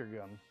collector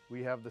gun,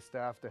 we have the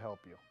staff to help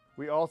you.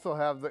 We also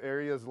have the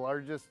area's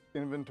largest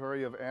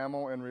inventory of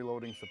ammo and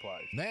reloading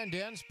supplies.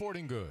 Mandan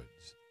Sporting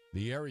Goods,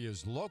 the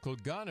area's local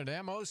gun and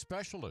ammo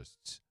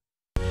specialists.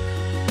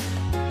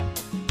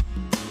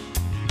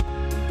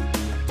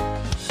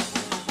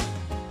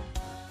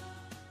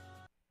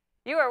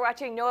 You are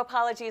watching No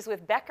Apologies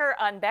with Becker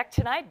on Beck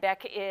tonight.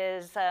 Beck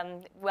is,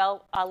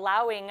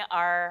 allowing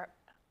our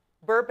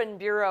Bourbon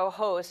Bureau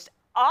host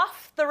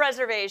off the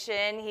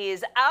reservation.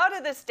 He's out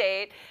of the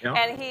state,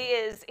 and he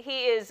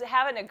is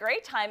having a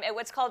great time at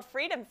what's called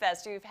Freedom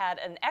Fest. You've had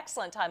an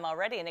excellent time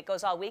already, and it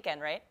goes all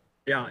weekend, right?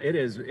 Yeah, it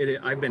is.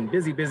 I've been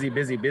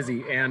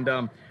busy,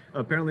 and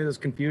apparently there's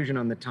confusion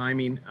on the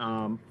timing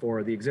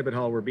for the exhibit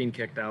hall. We're being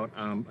kicked out.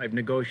 I've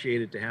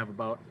negotiated to have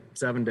about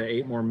 7 to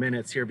 8 more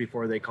minutes here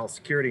before they call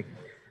security.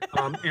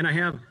 And I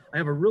have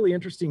a really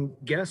interesting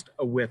guest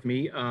with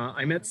me.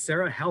 I met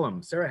Sarah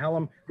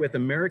Hallam with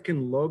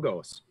American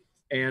Logos,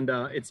 and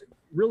it's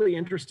really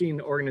interesting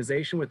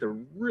organization with a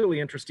really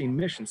interesting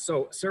mission.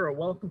 So Sarah,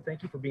 welcome.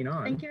 Thank you for being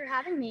on. Thank you for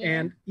having me.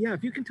 And yeah,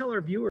 if you can tell our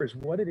viewers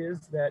what it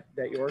is that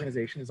your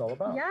organization is all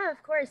about. Yeah,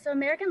 of course. So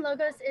American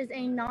Logos is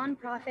a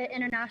nonprofit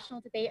international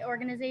debate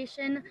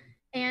organization.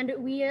 And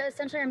we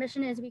essentially, our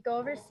mission is we go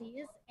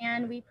overseas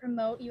and we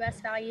promote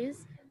US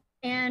values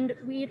and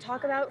we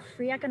talk about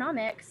free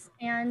economics,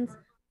 and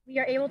we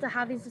are able to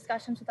have these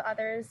discussions with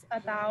others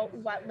about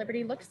what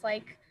liberty looks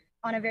like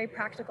on a very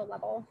practical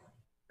level.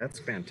 That's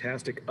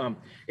fantastic.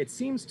 It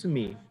seems to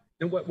me,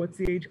 and what's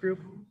the age group?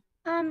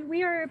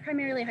 We are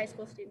primarily high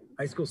school students.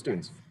 High school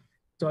students.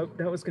 So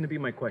that was going to be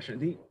my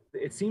question.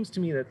 It seems to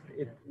me that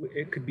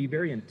it could be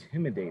very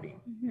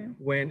intimidating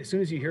when, as soon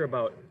as you hear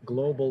about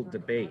global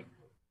debate.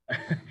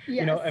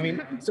 You know, I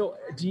mean, so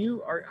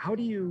how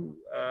do you,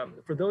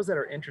 for those that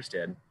are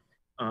interested,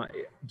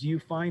 do you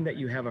find that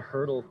you have a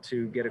hurdle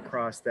to get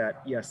across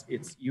that, yes,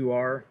 you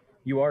are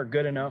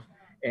good enough,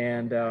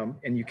 and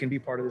you can be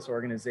part of this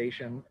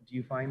organization? Do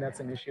you find that's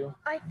an issue?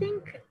 I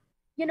think,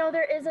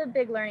 there is a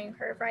big learning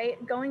curve,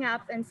 right? Going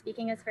up and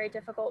speaking is very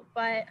difficult,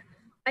 but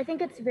I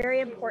think it's very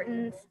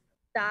important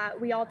that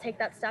we all take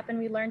that step and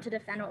we learn to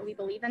defend what we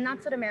believe. And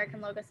that's what American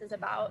Logos is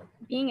about,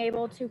 being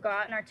able to go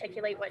out and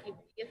articulate what you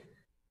believe.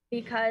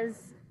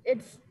 Because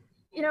it's,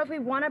 if we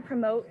want to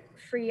promote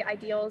free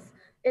ideals,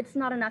 it's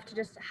not enough to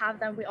just have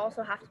them. We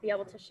also have to be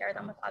able to share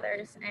them with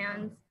others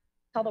and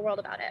tell the world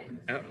about it.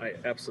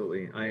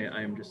 Absolutely.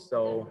 I am just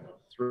so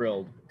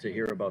thrilled to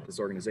hear about this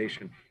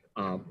organization.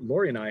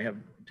 Lori and I have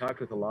talked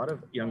with a lot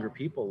of younger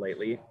people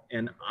lately,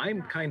 and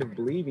I'm kind of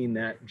believing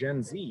that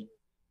Gen Z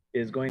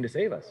is going to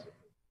save us.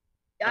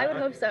 I would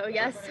hope so,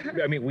 yes.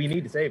 I mean, we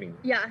need saving.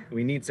 Yeah.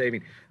 We need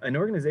saving. An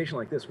organization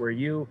like this where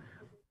you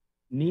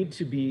need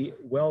to be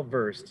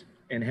well-versed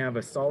and have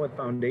a solid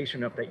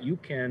foundation up that you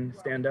can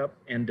stand up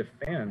and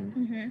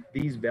defend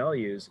these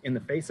values in the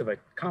face of a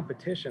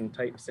competition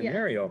type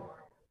scenario.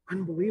 Yes.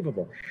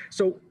 Unbelievable.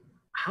 So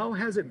how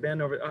has it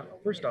been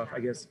first off,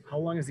 I guess, how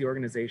long has the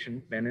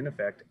organization been in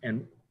effect,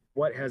 and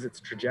what has its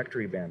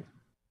trajectory been?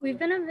 We've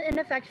been in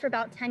effect for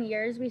about 10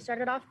 years. We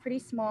started off pretty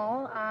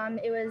small.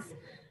 It was,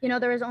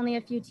 there was only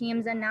a few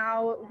teams, and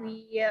now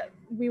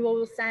we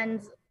will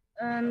send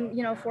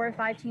 4 or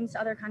 5 teams to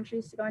other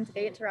countries to go and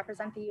debate to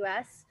represent the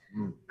U.S.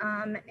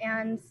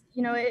 And,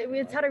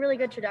 it's had a really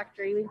good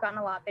trajectory. We've gotten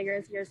a lot bigger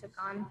as years have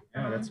gone.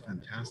 Yeah, that's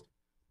fantastic.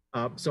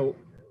 So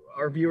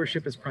our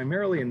viewership is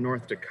primarily in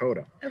North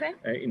Dakota. Okay.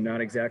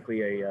 Not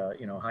exactly a,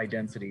 high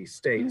density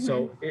state.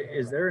 So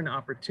is there an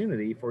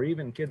opportunity for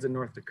even kids in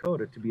North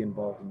Dakota to be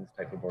involved in this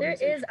type of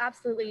organization? There is,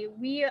 absolutely.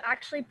 We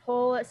actually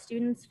pull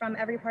students from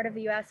every part of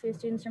the U.S. We have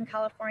students from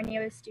California,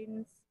 we have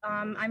students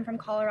I'm from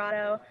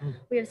Colorado.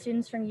 We have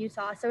students from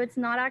Utah. So it's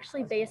not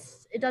actually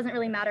based, it doesn't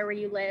really matter where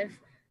you live.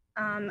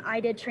 I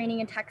did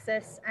training in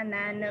Texas, and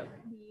then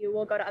we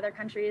will go to other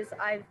countries.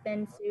 I've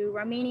been to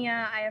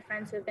Romania. I have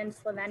friends who have been to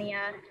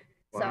Slovenia.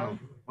 Wow. So,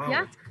 Wow.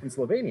 yeah. In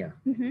Slovenia.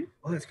 Mm-hmm.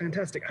 Oh, that's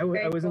fantastic. I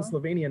was in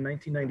Slovenia in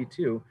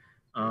 1992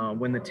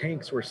 when the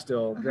tanks were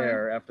still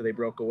there after they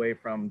broke away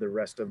from the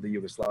rest of the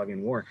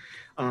Yugoslavian war.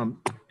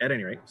 At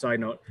any rate, side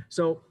note.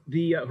 So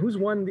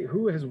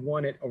who has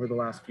won it over the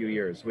last few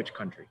years? Which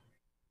country?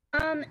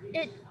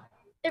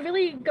 It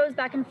really goes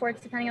back and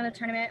forth depending on the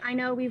tournament. I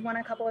know we've won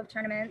a couple of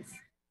tournaments.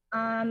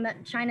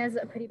 China's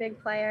a pretty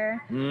big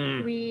player.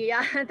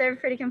 They're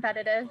pretty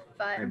competitive,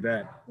 but I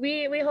bet.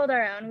 we hold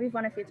our own. We've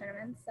won a few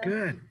tournaments. So,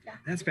 Good. yeah.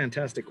 That's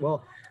fantastic.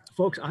 Well,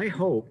 folks, I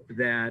hope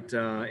that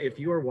if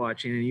you are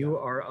watching and you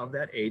are of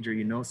that age, or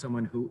you know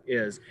someone who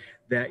is,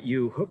 that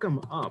you hook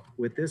them up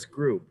with this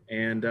group.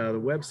 And the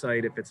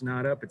website, if it's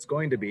not up, it's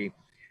going to be.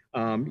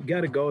 You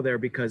got to go there,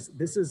 because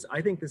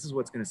I think this is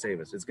what's going to save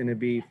us. It's going to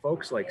be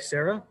folks like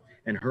Sarah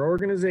and her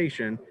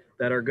organization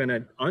that are going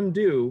to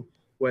undo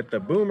what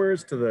the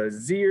boomers to the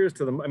Zers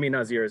to the, I mean,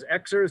 not Zers,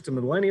 Xers to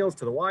millennials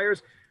to the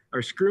Yers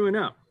are screwing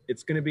up.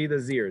 It's going to be the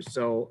Zers.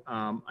 So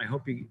I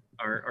hope you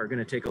are going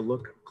to take a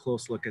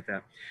close look at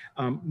that.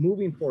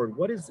 Moving forward,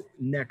 what is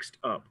next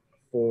up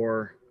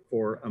for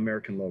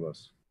American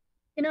Logos?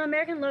 You know,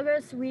 American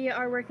Logos, we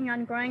are working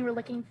on growing. We're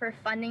looking for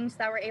funding so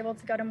that we're able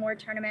to go to more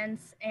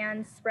tournaments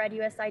and spread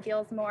US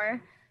ideals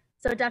more.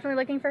 So definitely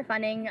looking for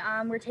funding.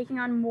 We're taking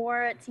on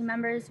more team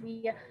members.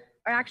 We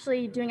are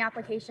actually doing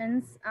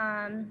applications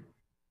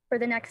for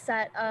the next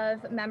set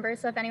of members.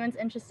 So if anyone's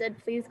interested,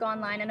 please go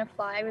online and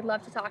apply. We'd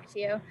love to talk to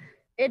you.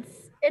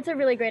 It's a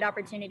really great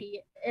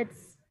opportunity.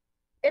 It's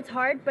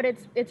hard, but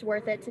it's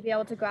worth it to be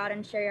able to go out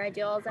and share your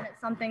ideals. And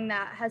it's something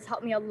that has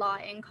helped me a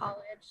lot in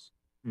college.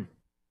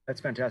 That's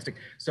fantastic.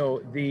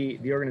 So the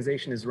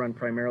organization is run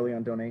primarily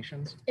on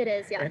donations? It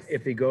is, yes. And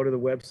if they go to the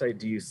website,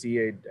 do you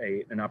see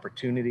an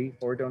opportunity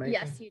for donation?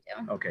 Yes, you do.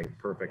 Okay,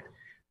 perfect.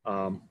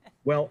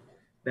 Well,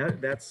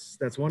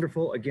 that's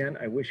wonderful. Again,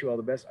 I wish you all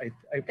the best. I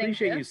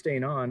appreciate you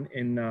staying on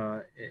in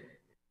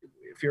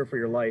fear for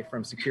your life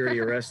from security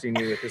arresting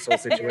you with this whole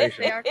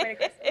situation. They are quite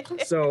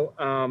aggressive. So,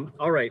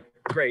 all right,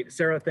 great.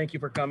 Sarah, thank you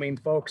for coming.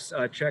 Folks,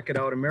 check it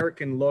out,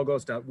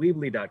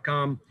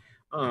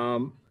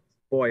 americanlogos.weebly.com.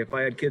 Boy, if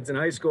I had kids in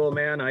high school,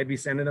 man, I'd be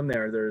sending them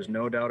there. There's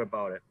no doubt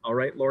about it. All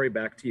right, Lori,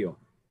 back to you.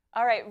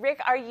 All right,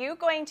 Rick, are you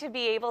going to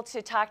be able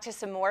to talk to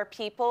some more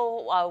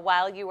people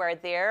while you are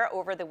there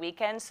over the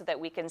weekend so that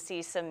we can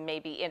see some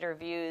maybe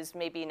interviews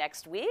maybe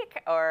next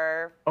week,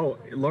 or? Oh,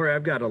 Lori,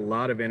 I've got a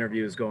lot of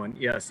interviews going.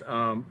 Yes,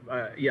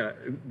 yeah,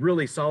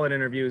 really solid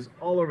interviews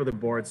all over the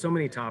board. So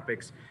many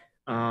topics.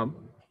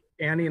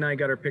 Annie and I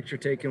got our picture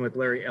taken with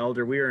Larry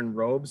Elder. We were in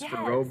robes for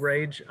Robe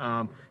Rage.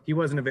 He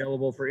wasn't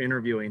available for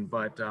interviewing,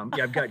 but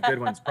yeah, I've got good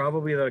ones.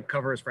 Probably the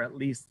covers for at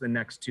least the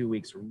next 2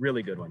 weeks.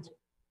 Really good ones.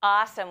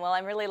 Awesome. Well,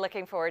 I'm really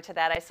looking forward to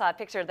that. I saw a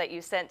picture that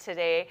you sent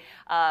today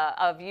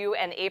of you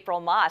and April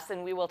Moss,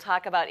 and we will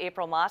talk about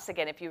April Moss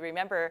again. If you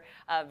remember,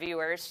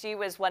 viewers, she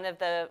was one of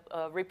the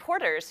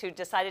reporters who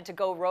decided to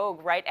go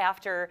rogue right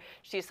after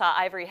she saw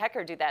Ivory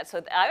Hecker do that.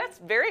 So I was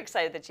very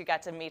excited that you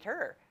got to meet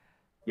her.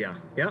 Yeah,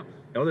 yeah.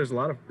 Oh, there's a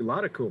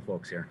lot of cool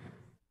folks here.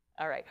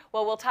 All right.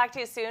 Well, we'll talk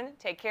to you soon.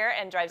 Take care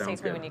and drive Sounds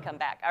safely good. when you come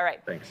back. All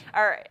right. Thanks.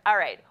 All right. All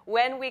right.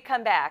 When we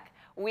come back,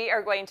 we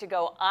are going to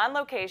go on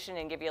location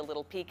and give you a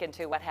little peek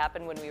into what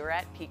happened when we were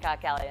at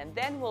Peacock Alley, and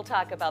then we'll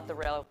talk about the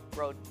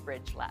railroad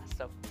bridge last.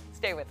 So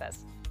stay with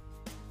us.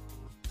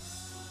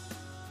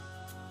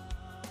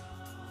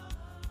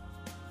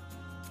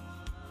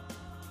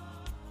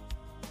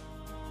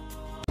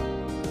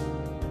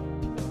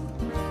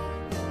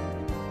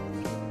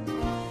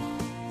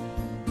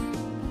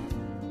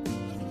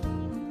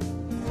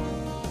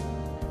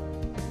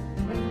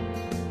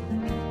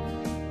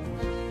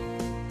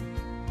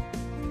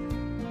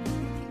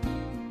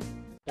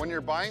 When you're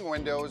buying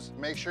windows,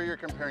 make sure you're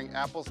comparing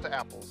apples to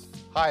apples.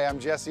 Hi, I'm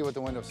Jesse with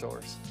the Window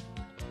Source.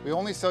 We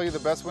only sell you the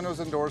best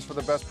windows and doors for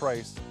the best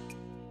price.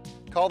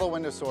 Call the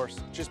Window Source.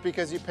 Just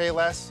because you pay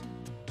less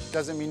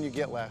doesn't mean you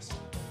get less.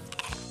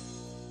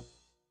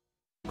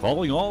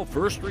 Calling all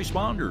first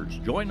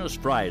responders. Join us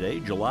Friday,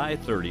 July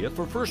 30th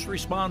for First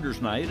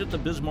Responders Night at the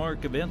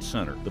Bismarck Event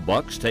Center. The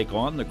Bucks take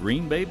on the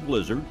Green Bay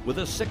Blizzard with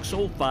a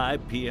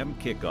 6:05 p.m.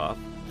 kickoff.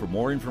 For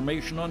more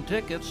information on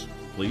tickets,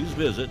 please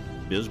visit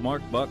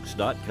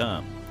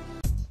bismarckbucks.com.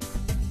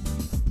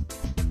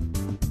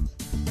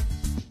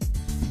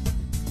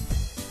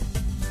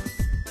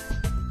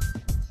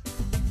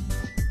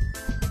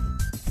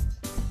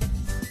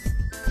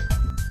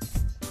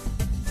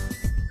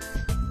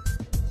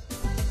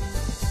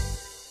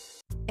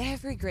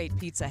 Every great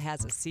pizza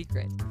has a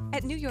secret.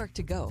 At New York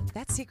To Go,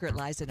 that secret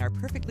lies in our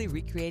perfectly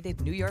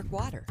recreated New York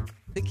water,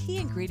 the key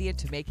ingredient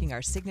to making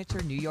our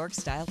signature New York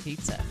style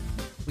pizza.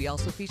 We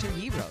also feature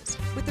Heroes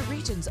with the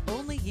region's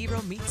only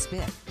Hero meat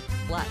spit,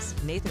 plus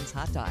Nathan's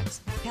hot dogs,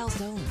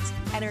 calzones,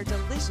 and our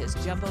delicious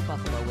jumbo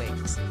buffalo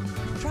wings.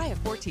 Try a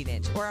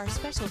 14-inch or our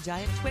special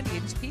giant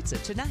 20-inch pizza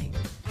tonight.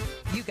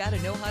 You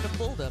gotta know how to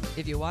fold them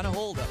if you want to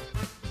hold them.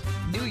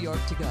 New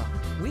York To Go.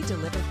 We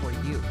deliver for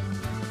you.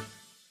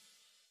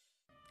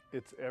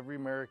 It's every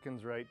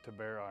American's right to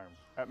bear arms.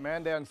 At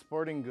Mandan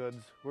Sporting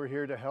Goods, we're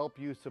here to help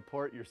you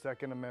support your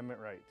Second Amendment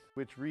rights,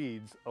 which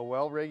reads, a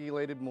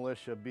well-regulated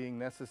militia being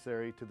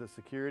necessary to the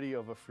security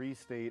of a free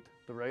state,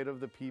 the right of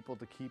the people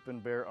to keep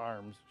and bear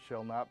arms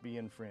shall not be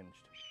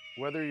infringed.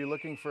 Whether you're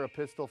looking for a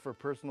pistol for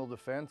personal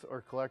defense or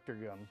collector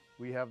gun,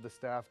 we have the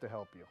staff to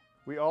help you.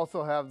 We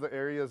also have the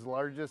area's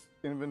largest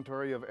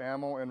inventory of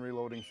ammo and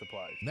reloading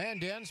supplies.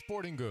 Mandan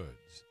Sporting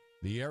Goods,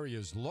 the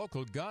area's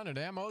local gun and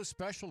ammo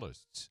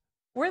specialists.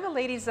 We're the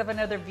ladies of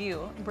Another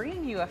View,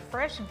 bringing you a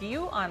fresh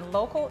view on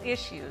local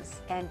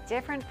issues. And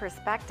different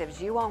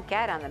perspectives you won't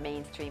get on the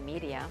mainstream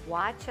media.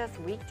 Watch us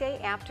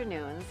weekday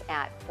afternoons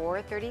at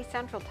 4:30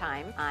 Central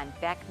Time on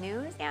Beck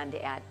News and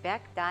at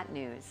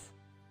beck.news.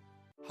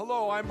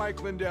 Hello, I'm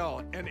Mike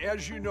Lindell, and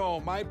as you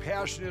know, my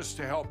passion is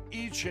to help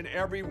each and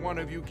every one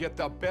of you get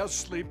the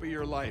best sleep of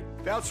your life.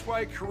 That's why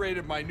I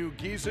created my new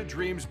Giza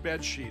Dreams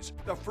bed sheets.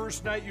 The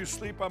first night you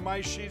sleep on my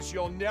sheets,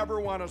 you'll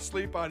never want to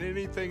sleep on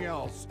anything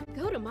else.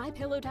 Go to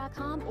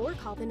MyPillow.com or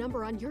call the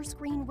number on your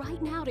screen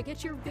right now to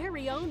get your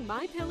very own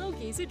MyPillow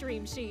Giza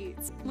Dream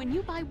sheets. When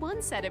you buy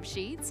one set of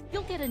sheets,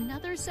 you'll get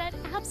another set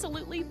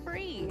absolutely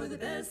free. For the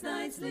best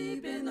night's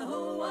sleep in the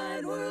whole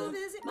wide world,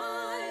 visit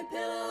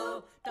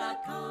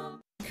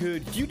MyPillow.com.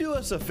 Could you do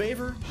us a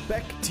favor?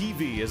 Beck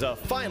TV is a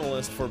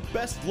finalist for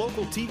Best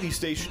Local TV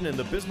Station in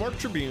the Bismarck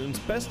Tribune's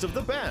Best of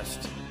the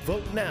Best.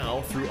 Vote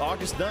now through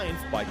August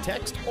 9th by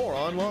text or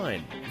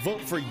online.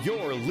 Vote for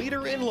your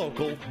leader in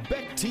local,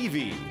 Beck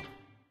TV.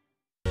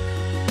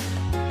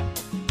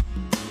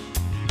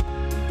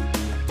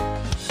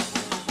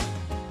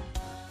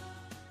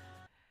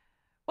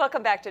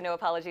 Welcome back to No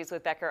Apologies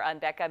with Becker on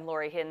Beck. I'm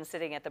Lori Hinn,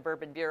 sitting at the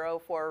Bourbon Bureau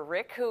for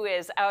Rick, who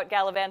is out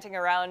gallivanting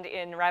around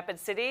in Rapid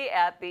City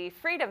at the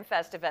Freedom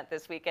Fest event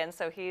this weekend,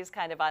 so he's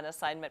kind of on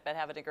assignment but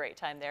having a great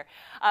time there.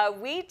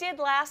 We did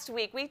last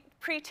week, we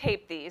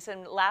pre-taped these,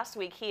 and last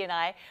week he and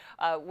I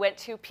went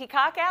to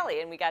Peacock Alley,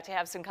 and we got to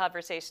have some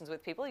conversations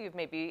with people. You've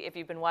maybe, if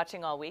you've been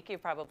watching all week,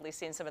 you've probably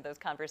seen some of those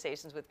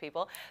conversations with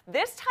people.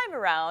 This time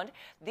around,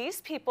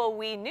 these people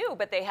we knew,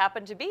 but they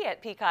happened to be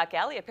at Peacock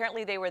Alley.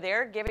 Apparently they were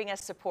there giving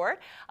us support.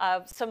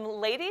 Some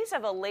ladies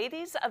of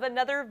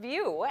Another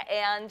View,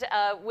 and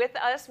with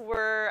us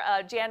were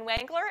Jan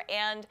Wangler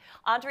and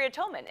Andrea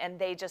Toman, and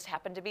they just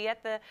happened to be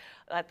at the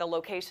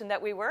location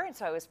that we were, and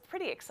so I was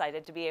pretty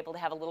excited to be able to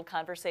have a little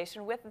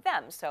conversation with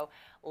them. So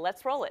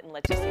let's roll it and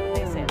let's just see what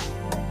they say.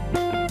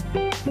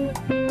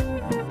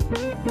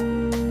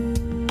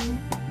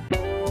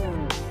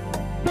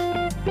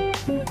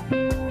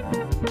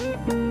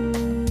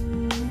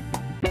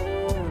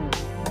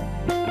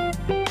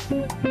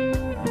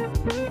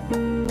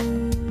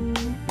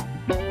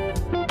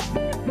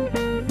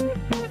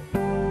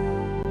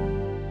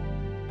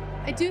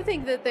 I do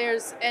think that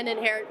there's an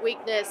inherent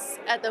weakness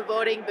at the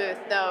voting booth,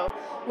 though,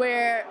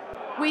 where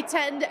we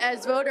tend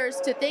as voters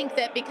to think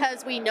that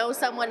because we know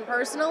someone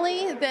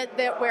personally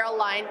that we're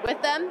aligned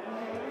with them,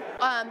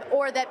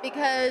 or that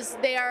because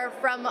they are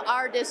from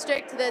our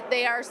district that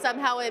they are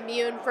somehow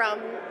immune from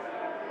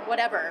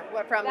whatever,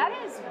 from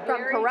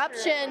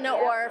corruption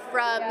or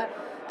from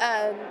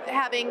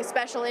having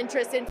special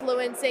interests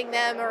influencing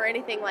them or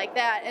anything like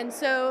that. And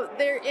so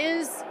there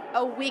is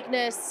a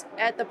weakness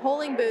at the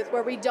polling booth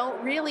where we don't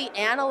really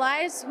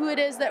analyze who it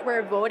is that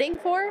we're voting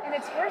for. And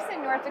it's worse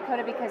in North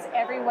Dakota because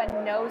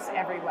everyone knows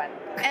everyone.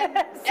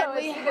 And, so and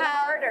we it's have even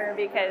harder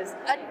because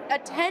a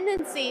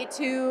tendency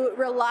to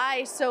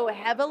rely so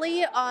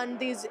heavily on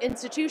these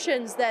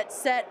institutions that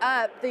set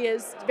up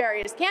these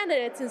various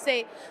candidates and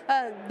say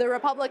the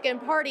Republican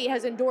Party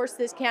has endorsed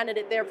this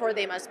candidate, therefore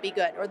they must be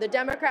good, or the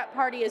Democrat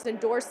Party has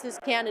endorsed this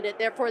candidate,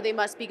 therefore they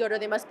must be good, or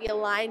they must be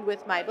aligned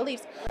with my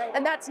beliefs.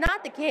 And that's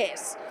not the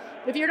case.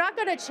 If you're not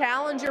going to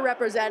challenge your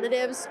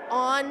representatives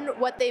on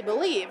what they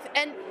believe,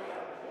 and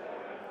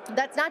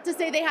that's not to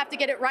say they have to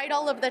get it right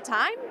all of the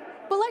time,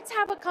 but let's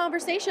have a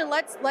conversation.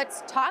 Let's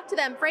talk to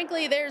them.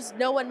 Frankly, there's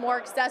no one more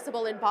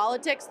accessible in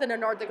politics than a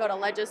North Dakota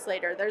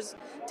legislator. There's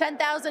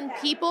 10,000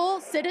 people,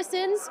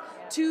 citizens,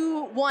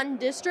 to one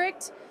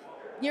district.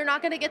 You're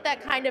not going to get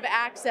that kind of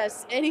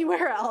access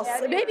anywhere else.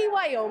 Yeah, maybe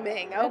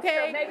Wyoming,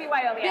 okay? Maybe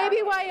Wyoming. Maybe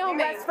yeah. Wyoming.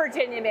 West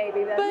Virginia,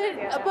 maybe.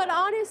 But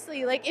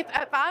honestly, like if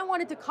I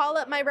wanted to call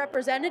up my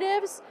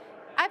representatives,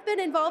 I've been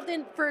involved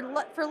in for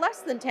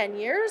less than 10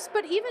 years,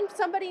 but even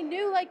somebody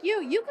new like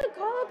you could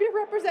call up your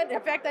representative.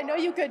 In fact, I know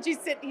you could. He's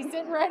sitting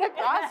right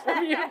across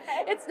from you.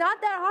 It's not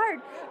that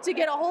hard to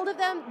get a hold of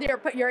them.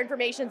 Your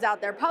information's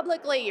out there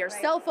publicly, your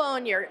cell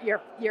phone, your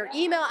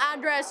email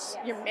address,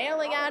 your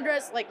mailing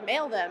address. Like,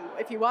 mail them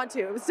if you want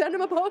to. Send them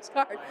a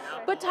postcard.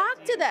 But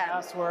talk to them.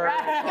 Password.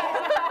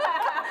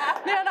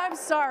 Man, I'm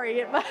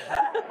sorry. But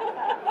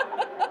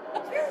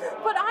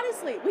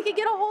honestly, we could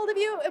get a hold of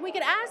you and we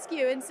could ask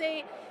you and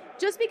say,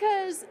 just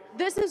because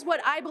this is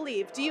what I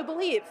believe, do you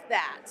believe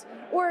that?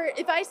 Or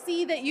if I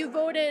see that you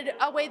voted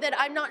a way that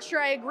I'm not sure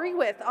I agree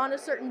with on a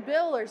certain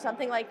bill or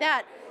something like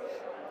that,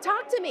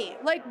 talk to me.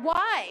 Like,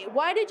 why?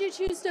 Why did you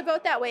choose to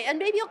vote that way? And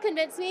maybe you'll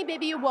convince me,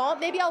 maybe you won't,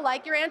 maybe I'll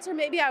like your answer,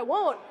 maybe I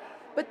won't.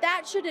 but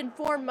that should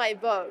inform my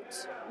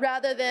vote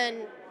rather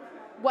than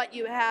what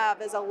you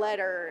have as a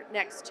letter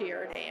next to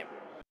your name.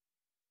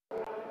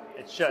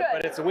 It should,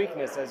 but it's a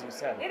weakness, as you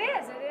said. It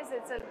is.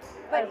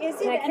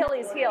 It's an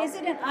Achilles heel. Is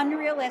it an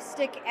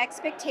unrealistic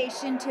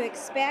expectation to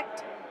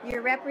expect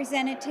your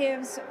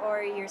representatives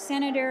or your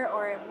senator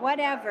or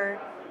whatever,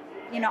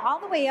 all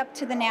the way up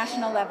to the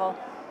national level,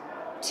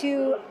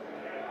 to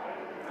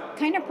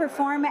kind of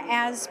perform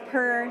as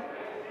per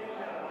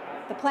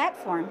the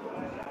platform?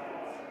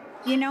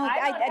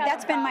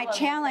 That's been my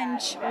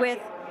challenge with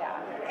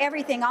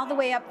everything all the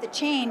way up the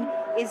chain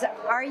is,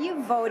 are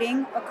you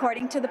voting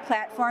according to the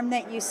platform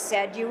that you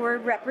said you were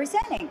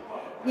representing?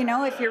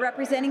 If you're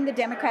representing the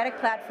Democratic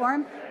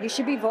platform, you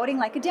should be voting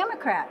like a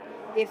Democrat.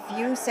 If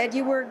you said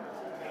you were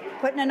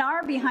putting an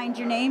R behind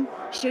your name,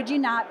 should you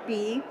not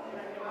be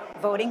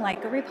voting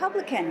like a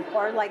Republican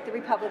or like the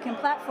Republican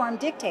platform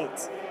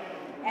dictates?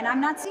 And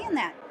I'm not seeing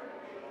that.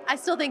 I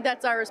still think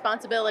that's our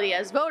responsibility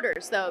as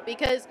voters, though,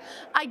 because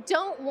I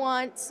don't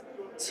want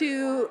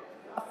to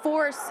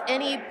force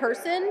any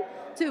person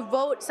to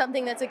vote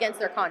something that's against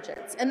their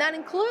conscience. And that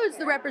includes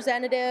the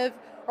representative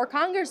or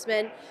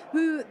congressman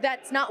who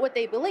that's not what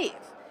they believe.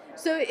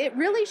 So it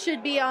really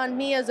should be on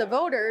me as a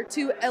voter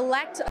to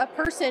elect a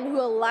person who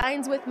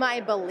aligns with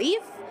my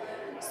belief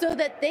so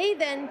that they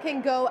then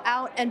can go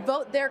out and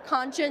vote their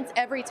conscience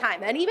every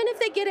time. And even if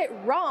they get it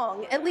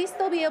wrong, at least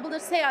they'll be able to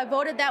say, I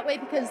voted that way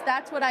because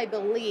that's what I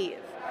believe.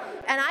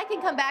 And I can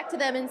come back to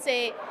them and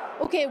say,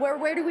 okay,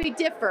 where do we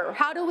differ?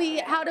 How do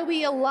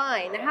we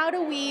align? How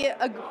do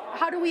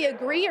we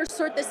agree or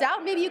sort this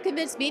out? Maybe you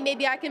convince me,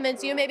 maybe I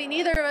convince you, maybe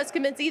neither of us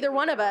convince either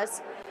one of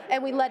us,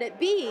 and we let it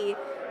be.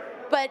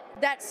 But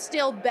that's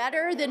still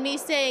better than me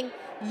saying,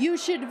 you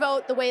should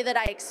vote the way that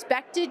I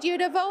expected you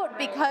to vote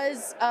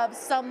because of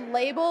some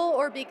label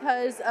or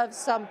because of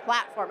some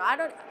platform.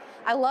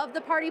 I love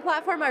the party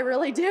platform, I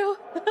really do.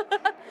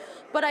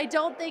 But I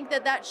don't think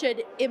that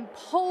should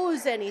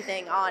impose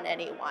anything on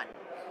anyone.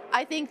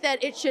 I think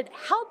that it should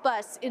help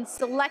us in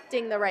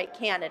selecting the right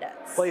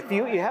candidates. Well, if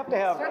you have to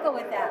have struggle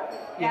with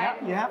that.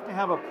 You have to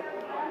have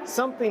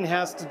something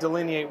has to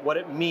delineate what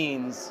it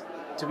means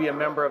to be a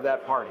member of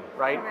that party,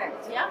 right?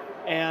 Correct. Yeah.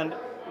 And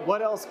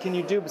what else can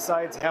you do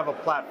besides have a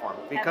platform?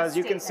 Because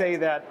you can say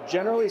that,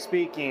 generally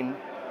speaking,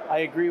 I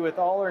agree with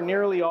all or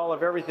nearly all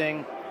of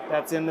everything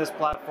that's in this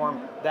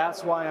platform.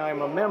 That's why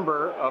I'm a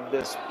member of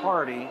this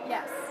party.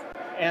 Yes.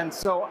 And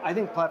so I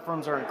think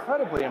platforms are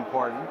incredibly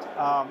important.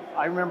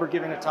 I remember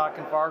giving a talk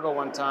in Fargo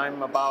one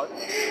time about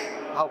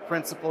how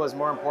principle is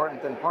more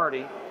important than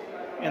party.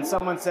 And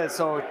someone said,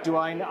 so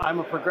I'm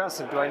a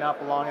progressive, do I not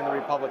belong in the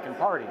Republican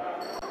Party?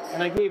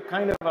 And I gave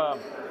kind of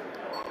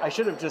I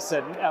should have just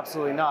said,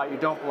 absolutely not, you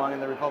don't belong in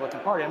the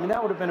Republican Party. I mean,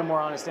 that would have been a more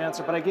honest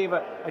answer, but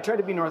I tried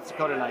to be North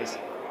Dakota nice.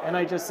 And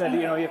I just said,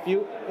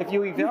 if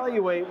you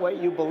evaluate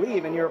what you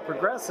believe and you're a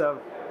progressive,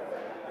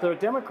 the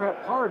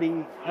Democrat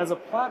Party has a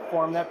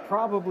platform that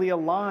probably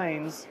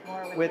aligns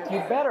with you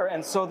better.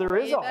 And so there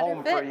is a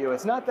home for you.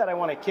 It's not that I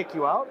want to kick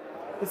you out.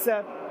 It's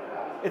that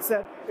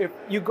if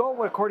you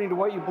go according to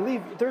what you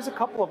believe, there's a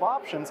couple of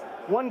options.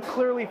 One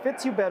clearly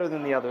fits you better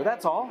than the other.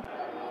 That's all.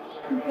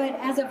 But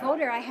as a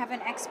voter, I have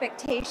an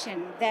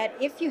expectation that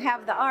if you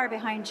have the R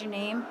behind your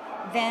name,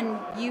 then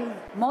you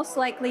most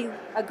likely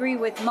agree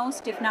with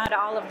most, if not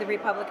all, of the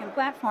Republican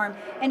platform.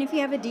 And if you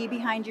have a D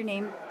behind your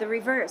name, the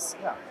reverse.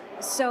 Yeah.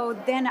 So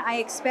then I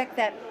expect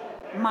that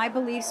my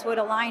beliefs would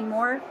align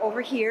more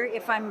over here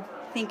if I'm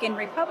thinking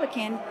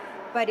Republican.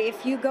 But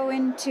if you go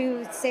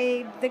into,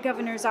 say, the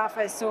governor's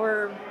office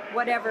or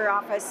whatever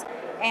office,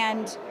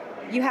 and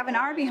you have an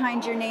R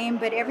behind your name,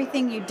 but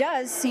everything you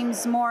do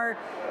seems more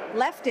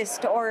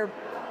leftist or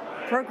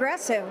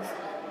progressive,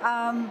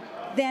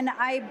 then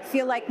I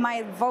feel like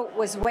my vote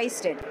was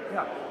wasted.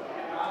 Yeah.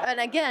 And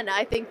again,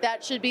 I think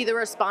that should be the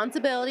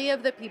responsibility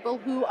of the people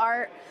who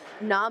are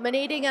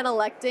nominating and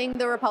electing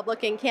the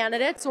Republican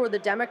candidates or the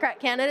Democrat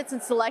candidates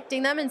and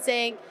selecting them and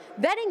saying,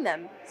 vetting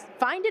them,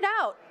 find it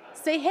out.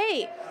 Say,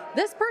 hey,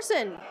 this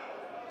person,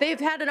 they've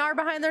had an R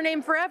behind their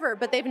name forever,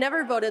 but they've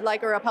never voted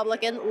like a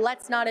Republican.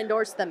 Let's not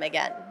endorse them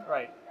again.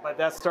 Right, but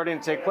that's starting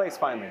to take place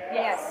finally.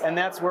 Yes. And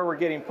that's where we're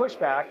getting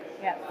pushback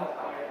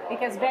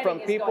because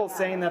from people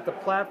saying that the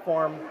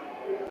platform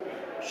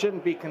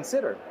shouldn't be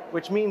considered,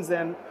 which means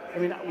then, I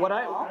mean,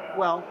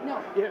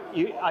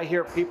 I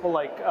hear people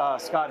like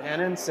Scott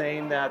Hennon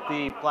saying that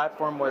the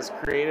platform was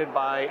created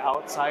by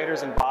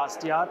outsiders and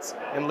Bastiats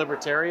and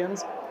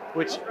libertarians,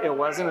 which it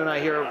wasn't. And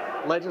I hear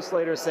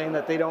legislators saying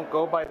that they don't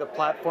go by the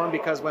platform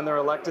because when they're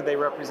elected, they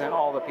represent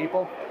all the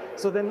people.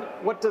 So then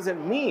what does it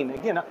mean?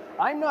 Again,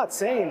 I'm not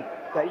saying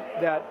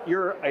that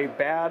you're a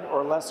bad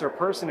or lesser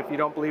person if you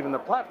don't believe in the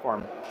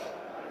platform.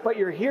 But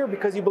you're here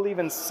because you believe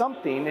in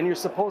something, and you're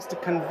supposed to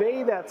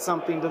convey that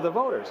something to the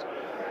voters.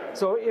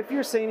 So if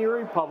you're saying you're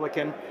a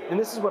Republican, and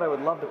this is what I would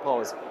love to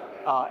pose,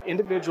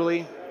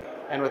 individually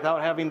and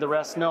without having the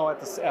rest know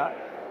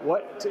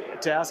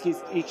to ask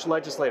each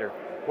legislator,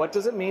 what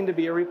does it mean to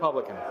be a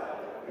Republican?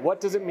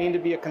 What does it mean to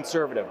be a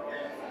conservative?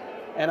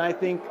 And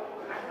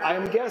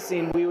I'm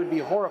guessing we would be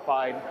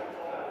horrified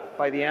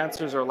by the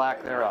answers or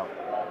lack thereof.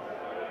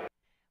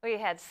 We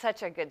had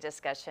such a good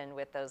discussion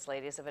with those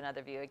ladies of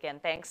Another View. Again,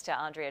 thanks to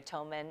Andrea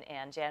Toman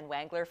and Jan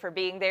Wangler for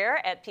being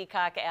there at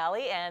Peacock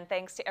Alley, and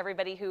thanks to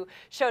everybody who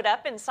showed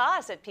up and saw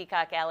us at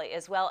Peacock Alley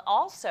as well.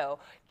 Also,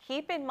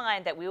 keep in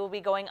mind that we will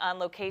be going on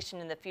location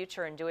in the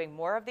future and doing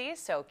more of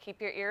these, so keep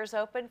your ears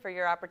open for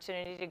your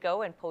opportunity to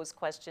go and pose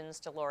questions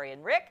to Lori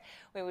and Rick.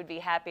 We would be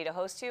happy to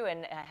host you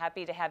and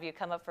happy to have you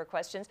come up for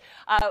questions.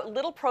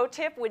 Little pro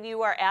tip, when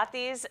you are at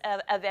these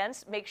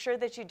events, make sure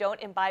that you don't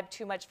imbibe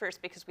too much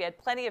first, because we had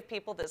plenty of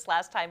people this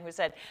last time who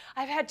said,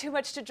 I've had too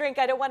much to drink,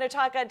 I don't want to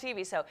talk on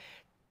TV. So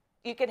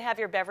you can have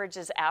your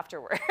beverages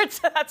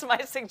afterwards. That's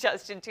my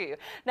suggestion to you.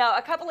 Now,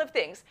 a couple of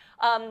things.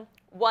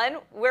 One,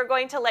 we're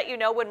going to let you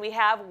know when we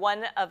have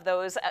one of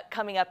those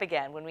coming up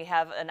again, when we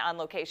have an on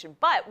location.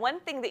 But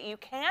one thing that you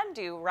can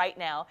do right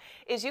now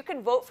is you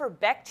can vote for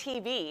Beck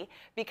TV,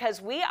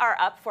 because we are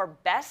up for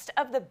Best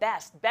of the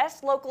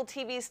Best local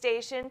TV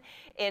station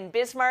in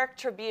Bismarck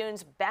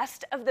Tribune's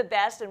Best of the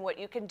Best. And what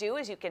you can do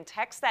is you can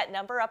text that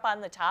number up on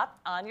the top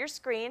on your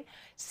screen,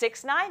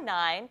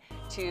 699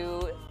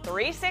 to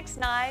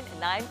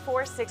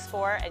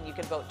 369-9464, and you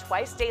can vote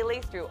twice daily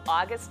through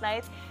August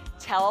 9th.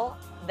 Tell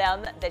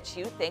them that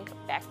you think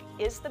Beck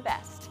is the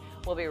best.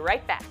 We'll be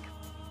right back.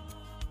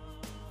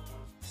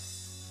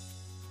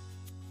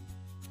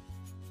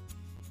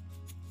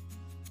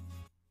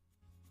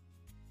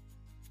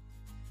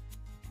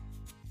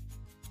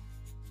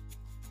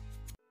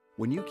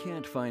 When you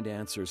can't find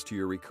answers to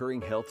your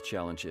recurring health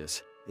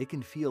challenges, it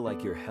can feel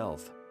like your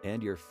health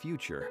and your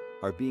future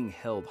are being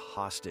held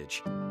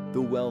hostage.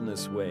 The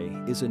Wellness Way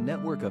is a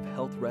network of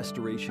health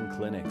restoration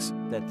clinics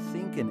that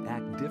think and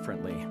act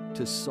differently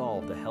to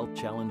solve the health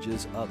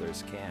challenges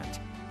others can't.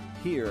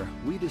 Here,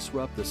 we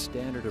disrupt the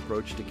standard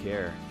approach to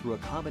care through a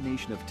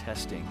combination of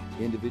testing,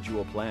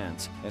 individual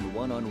plans, and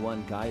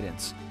one-on-one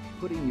guidance,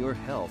 putting your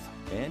health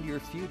and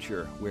your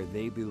future where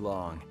they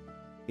belong,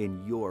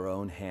 in your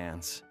own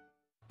hands.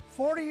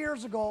 40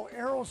 years ago,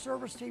 Aero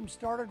Service Team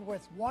started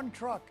with one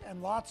truck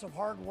and lots of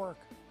hard work.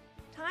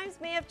 Times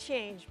may have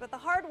changed, but the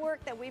hard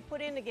work that we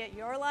put in to get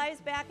your lives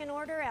back in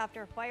order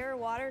after fire,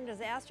 water, and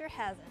disaster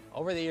hasn't.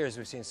 Over the years,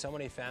 we've seen so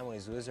many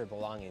families lose their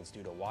belongings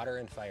due to water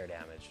and fire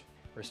damage.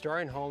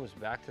 Restoring homes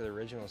back to the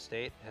original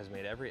state has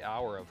made every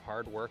hour of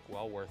hard work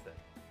well worth it.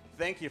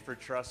 Thank you for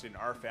trusting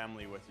our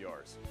family with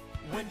yours.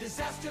 When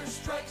disaster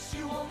strikes,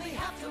 you only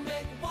have to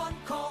make one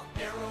call.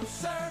 Aero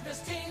Service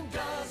Team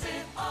does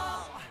it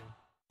all.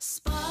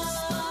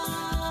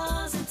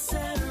 Spas,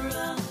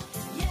 etc.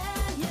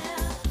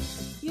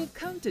 You've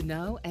come to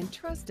know and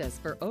trust us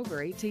for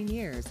over 18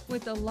 years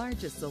with the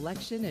largest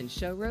selection and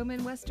showroom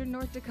in Western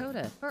North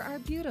Dakota for our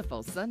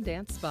beautiful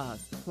Sundance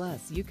spas.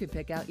 Plus, you can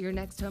pick out your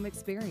next home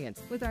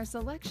experience with our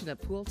selection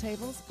of pool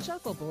tables,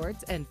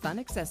 shuffleboards, and fun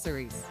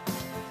accessories.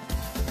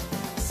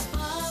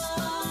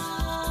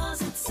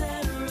 Spas,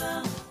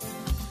 etc.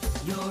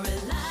 Your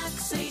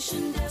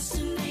relaxation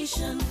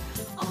destination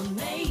on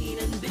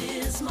Maiden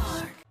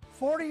Bismarck.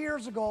 40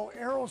 years ago,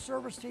 Aero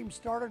Service Team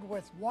started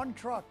with one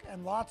truck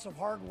and lots of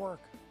hard work.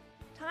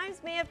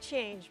 Times may have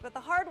changed, but the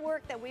hard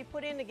work that we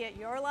put in to get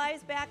your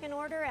lives back in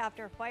order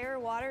after fire,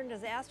 water, and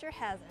disaster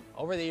hasn't.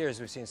 Over the years,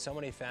 we've seen so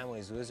many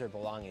families lose their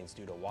belongings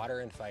due to water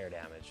and fire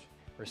damage.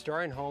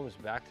 Restoring homes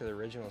back to the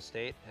original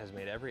state has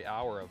made every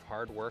hour of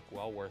hard work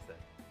well worth it.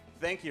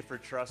 Thank you for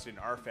trusting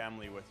our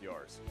family with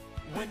yours.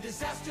 When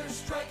disaster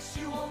strikes,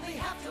 you only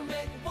have to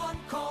make one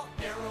call.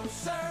 Aero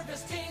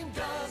Service Team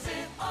does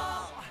it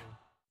all.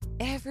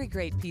 Every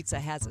great pizza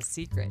has a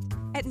secret.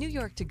 At New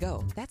York To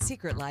Go, that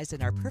secret lies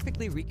in our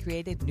perfectly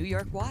recreated New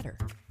York water,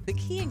 the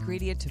key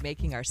ingredient to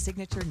making our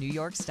signature New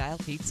York style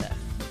pizza.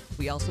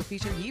 We also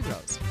feature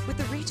gyros with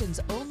the region's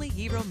only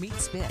gyro meat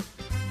spit,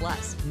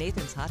 plus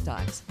Nathan's hot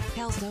dogs,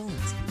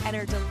 calzones, and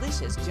our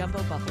delicious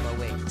jumbo buffalo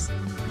wings.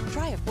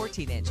 Try a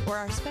 14-inch or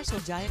our special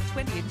giant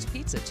 20-inch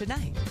pizza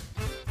tonight.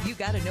 You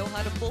gotta know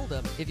how to fold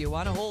them if you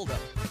want to hold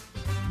them.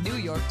 New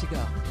York To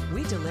Go,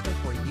 we deliver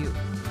for you.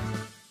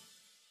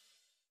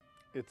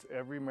 It's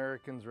every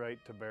American's right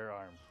to bear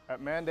arms.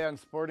 At Mandan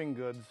Sporting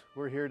Goods,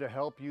 we're here to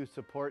help you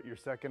support your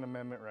Second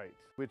Amendment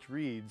rights, which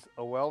reads,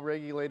 a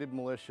well-regulated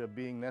militia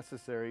being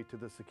necessary to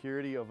the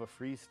security of a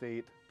free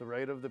state, the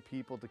right of the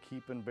people to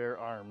keep and bear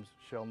arms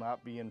shall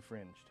not be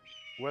infringed.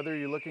 Whether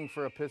you're looking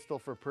for a pistol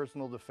for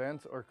personal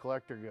defense or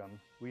collector gun,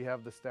 we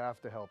have the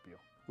staff to help you.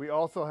 We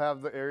also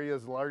have the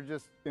area's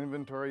largest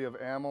inventory of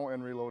ammo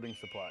and reloading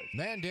supplies.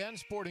 Mandan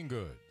Sporting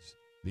Goods,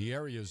 the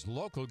area's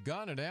local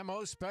gun and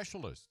ammo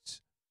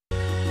specialists.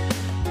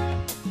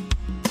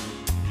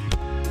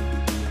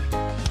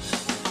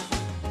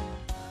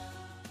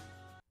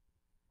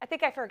 I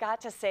think I forgot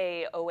to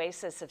say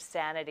Oasis of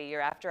Sanity, your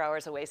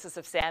after-hours Oasis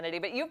of Sanity,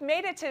 but you've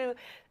made it to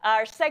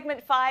our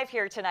segment 5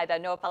 here tonight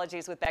on No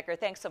Apologies with Becker.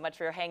 Thanks so much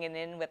for hanging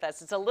in with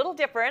us. It's a little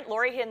different.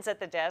 Lori Hin's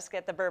at the desk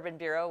at the Bourbon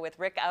Bureau with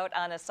Rick out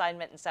on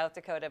assignment in South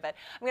Dakota, but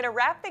I'm going to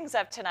wrap things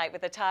up tonight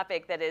with a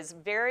topic that is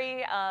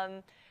very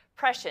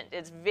prescient.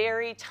 It's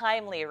very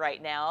timely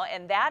right now,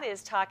 and that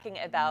is talking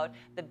about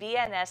the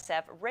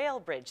BNSF rail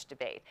bridge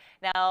debate.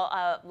 Now,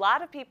 a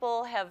lot of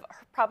people have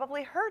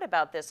probably heard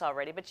about this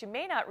already, but you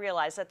may not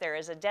realize that there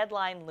is a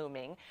deadline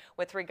looming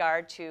with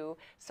regard to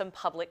some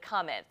public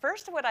comment.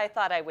 First, what I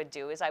thought I would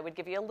do is I would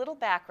give you a little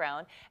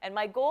background, and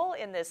my goal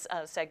in this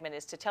segment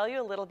is to tell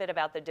you a little bit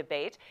about the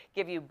debate,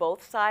 give you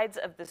both sides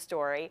of the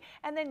story,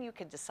 and then you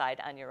can decide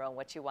on your own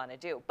what you want to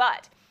do.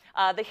 But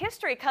the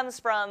history comes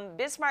from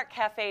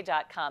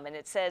BismarckCafe.com, and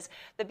it says,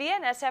 the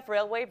BNSF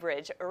Railway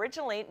Bridge,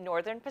 originally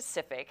Northern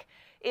Pacific,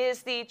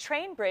 is the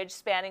train bridge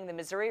spanning the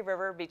Missouri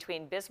River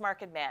between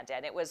Bismarck and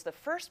Mandan. It was the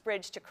first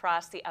bridge to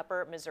cross the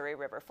upper Missouri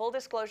River. Full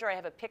disclosure, I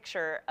have a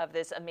picture of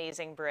this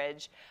amazing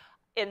bridge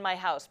in my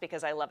house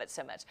because I love it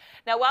so much.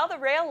 Now, while the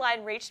rail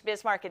line reached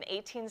Bismarck in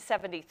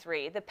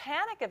 1873, the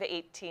Panic of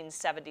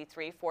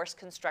 1873 forced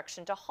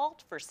construction to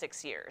halt for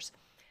 6 years.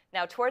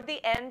 Now, toward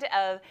the end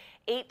of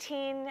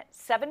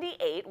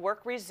 1878,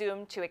 work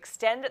resumed to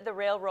extend the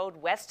railroad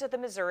west of the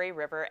Missouri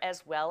River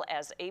as well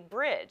as a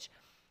bridge.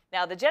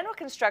 Now, the general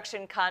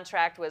construction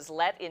contract was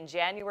let in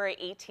January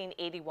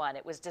 1881.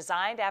 It was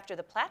designed after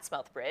the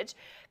Plattsmouth Bridge,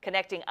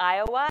 connecting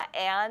Iowa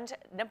and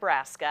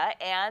Nebraska,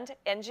 and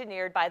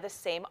engineered by the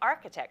same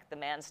architect. The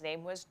man's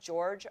name was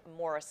George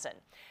Morrison.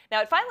 Now,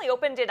 it finally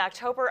opened in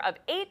October of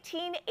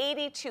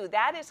 1882.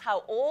 That is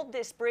how old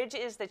this bridge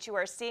is that you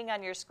are seeing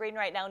on your screen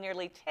right now,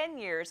 nearly 10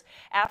 years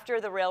after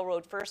the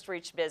railroad first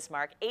reached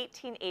Bismarck,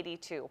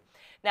 1882.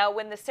 Now,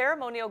 when the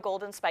ceremonial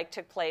Golden Spike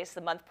took place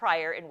the month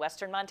prior in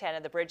western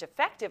Montana, the bridge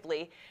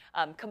effectively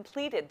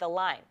completed the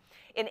line.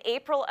 In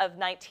April of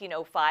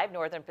 1905,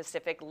 Northern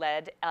Pacific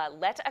let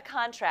a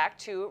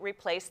contract to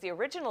replace the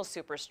original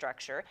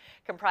superstructure,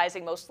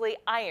 comprising mostly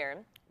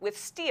iron, with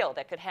steel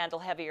that could handle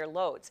heavier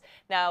loads.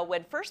 Now,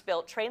 when first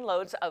built, train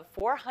loads of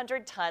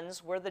 400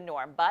 tons were the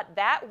norm, but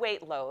that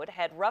weight load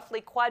had roughly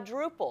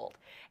quadrupled,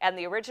 and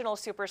the original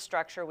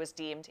superstructure was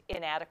deemed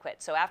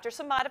inadequate. So after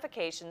some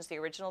modifications, the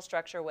original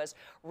structure was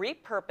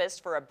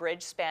repurposed for a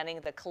bridge spanning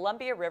the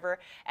Columbia River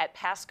at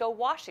Pasco,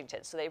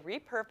 Washington. So they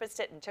repurposed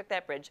it and took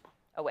that bridge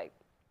away.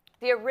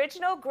 The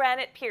original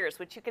granite piers,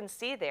 which you can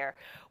see there,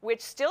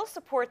 which still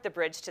support the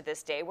bridge to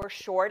this day, were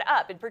shored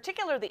up. In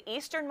particular, the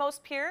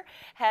easternmost pier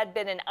had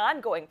been an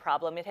ongoing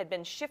problem. It had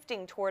been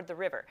shifting toward the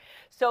river.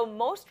 So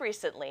most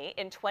recently,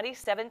 in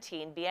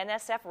 2017,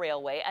 BNSF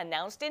Railway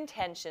announced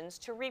intentions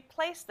to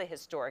replace the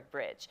historic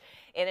bridge.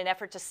 In an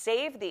effort to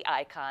save the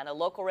icon, a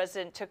local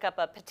resident took up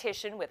a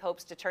petition with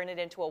hopes to turn it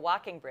into a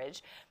walking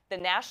bridge. The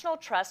National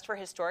Trust for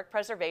Historic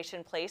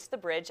Preservation placed the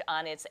bridge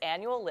on its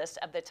annual list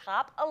of the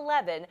top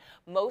 11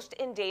 most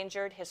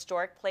endangered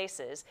historic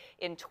places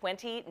in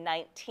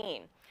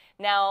 2019.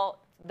 Now,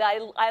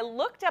 I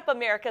looked up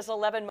America's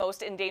 11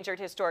 most endangered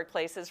historic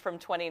places from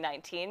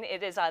 2019.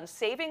 It is on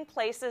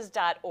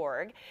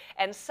savingplaces.org,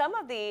 and some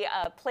of the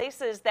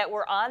places that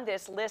were on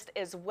this list,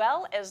 as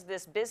well as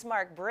this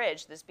Bismarck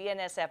Bridge, this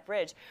BNSF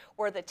Bridge,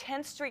 were the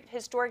 10th Street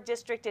Historic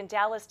District in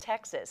Dallas,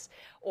 Texas,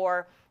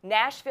 or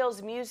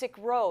Nashville's Music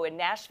Row in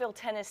Nashville,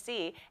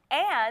 Tennessee,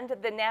 and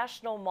the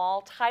National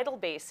Mall Tidal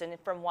Basin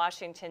from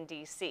Washington,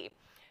 D.C.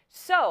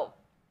 So,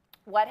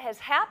 what has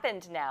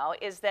happened now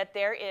is that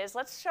there is,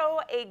 let's show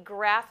a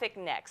graphic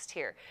next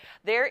here.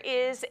 There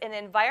is an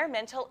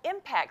environmental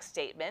impact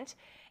statement,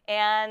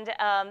 and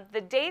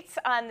the dates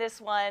on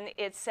this one,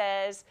 it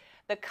says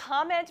the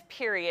comment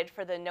period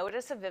for the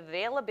notice of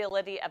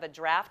availability of a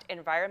draft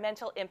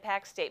environmental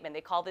impact statement,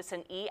 they call this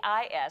an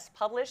EIS,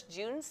 published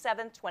June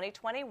 7,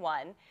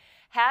 2021,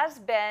 has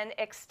been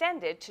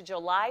extended to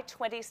July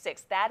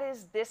 26th. That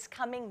is this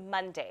coming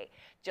Monday,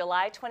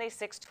 July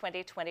 26,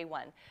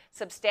 2021.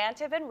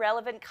 Substantive and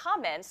relevant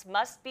comments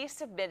must be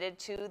submitted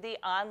to the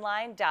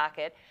online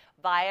docket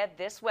via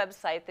this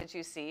website that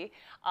you see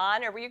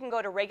on, or you can go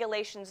to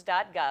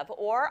regulations.gov,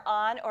 or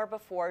on or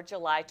before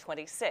July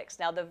 26.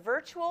 Now, the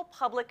virtual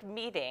public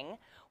meeting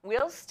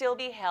will still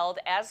be held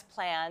as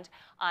planned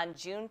on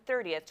June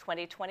 30th,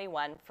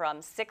 2021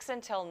 from 6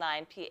 until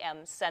 9 p.m.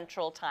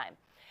 Central Time.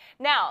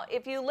 Now,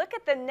 if you look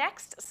at the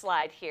next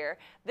slide here,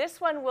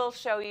 this one will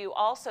show you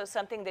also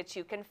something that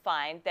you can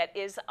find that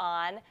is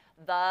on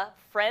the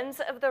Friends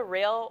of the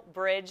Rail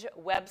Bridge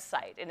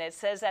website. And it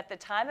says, at the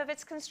time of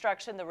its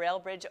construction, the rail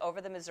bridge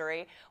over the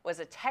Missouri was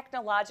a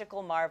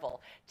technological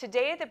marvel.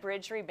 Today, the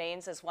bridge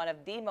remains as one of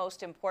the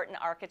most important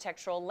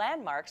architectural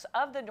landmarks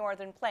of the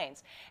Northern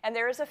Plains. And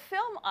there is a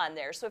film on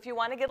there. So if you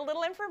want to get a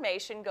little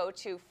information, go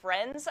to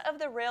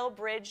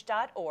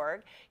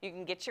friendsoftherailbridge.org. You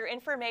can get your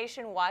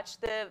information, watch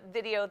the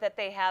video that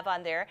they have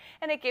on there,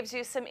 and it gives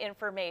you some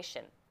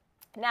information.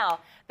 Now,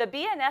 the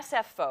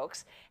BNSF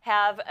folks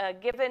have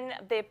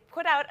they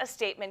put out a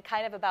statement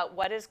kind of about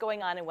what is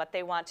going on and what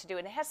they want to do,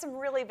 and it has some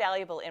really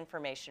valuable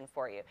information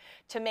for you.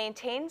 To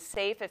maintain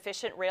safe,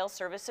 efficient rail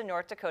service in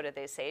North Dakota,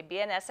 they say,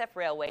 BNSF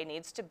Railway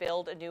needs to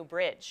build a new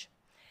bridge.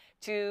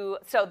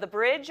 So the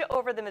bridge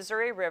over the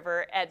Missouri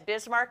River at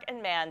Bismarck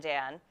and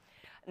Mandan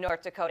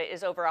North Dakota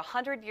is over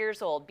 100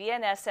 years old.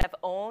 BNSF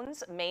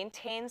owns,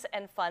 maintains,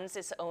 and funds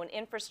its own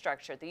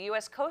infrastructure. The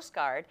U.S. Coast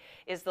Guard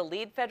is the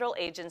lead federal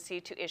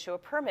agency to issue a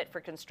permit for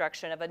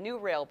construction of a new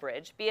rail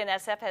bridge.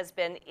 BNSF has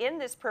been in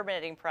this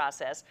permitting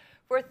process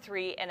for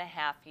 3.5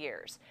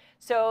 years.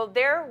 So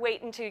they're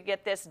waiting to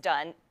get this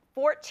done.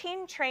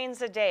 14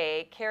 trains a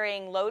day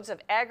carrying loads of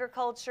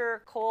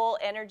agriculture, coal,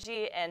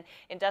 energy, and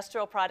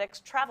industrial products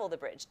travel the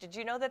bridge. Did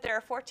you know that there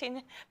are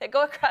 14 that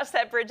go across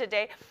that bridge a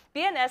day?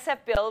 BNSF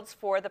builds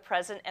for the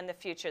present and the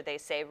future, they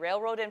say.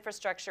 Railroad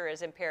infrastructure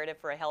is imperative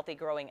for a healthy,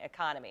 growing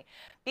economy.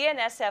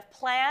 BNSF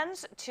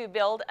plans to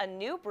build a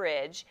new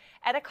bridge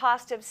at a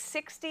cost of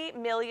 $60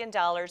 million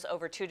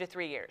over 2 to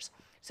 3 years.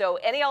 So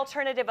any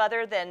alternative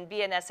other than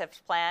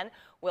BNSF's plan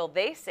will,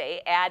 they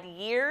say, add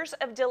years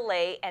of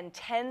delay and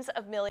tens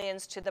of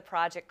millions to the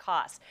project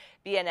costs.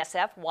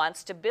 BNSF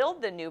wants to build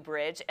the new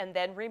bridge and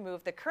then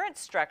remove the current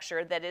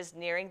structure that is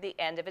nearing the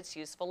end of its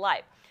useful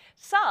life.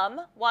 Some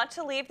want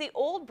to leave the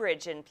old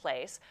bridge in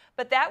place,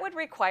 but that would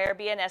require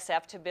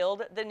BNSF to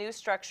build the new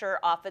structure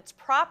off its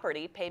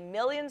property, pay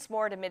millions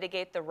more to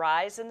mitigate the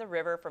rise in the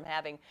river from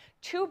having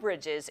 2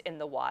 bridges in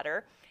the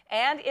water,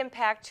 and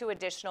impact to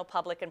additional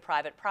public and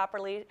private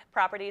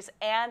properties,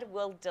 and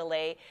will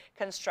delay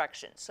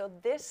construction. So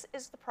this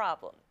is the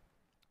problem.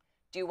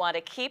 Do you want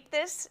to keep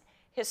this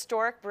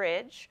historic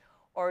bridge,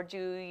 or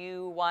do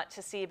you want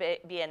to see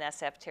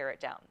BNSF tear it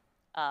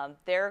down?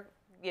 Their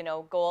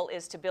goal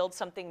is to build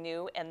something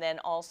new and then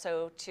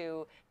also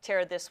to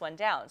tear this one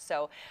down.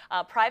 So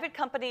private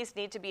companies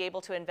need to be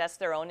able to invest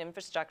their own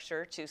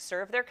infrastructure to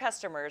serve their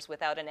customers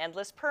without an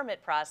endless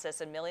permit process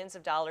and millions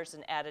of dollars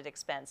in added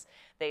expense,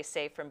 they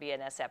say from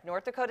BNSF.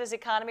 North Dakota's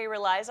economy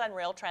relies on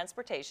rail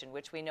transportation,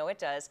 which we know it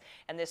does,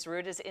 and this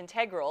route is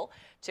integral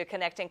to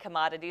connecting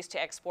commodities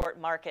to export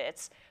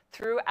markets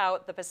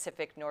throughout the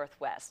Pacific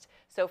Northwest.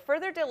 So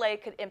further delay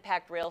could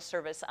impact rail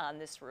service on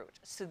this route.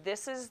 So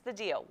this is the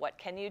deal. What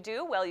can you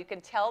do? Well, you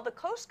can tell the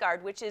Coast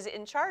Guard, which is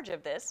in charge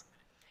of this.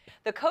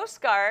 The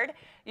Coast Guard,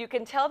 you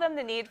can tell them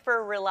the need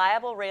for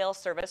reliable rail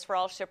service for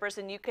all shippers,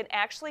 and you can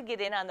actually get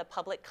in on the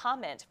public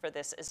comment for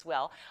this as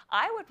well.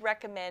 I would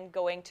recommend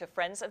going to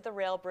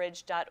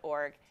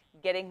friendsoftherailbridge.org,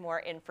 getting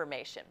more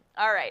information.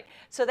 All right,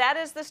 so that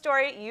is the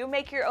story. You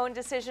make your own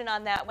decision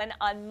on that one.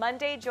 On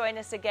Monday, join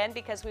us again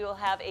because we will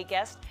have a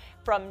guest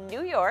from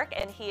New York,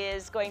 and he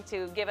is going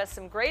to give us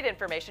some great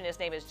information. His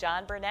name is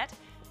John Burnett.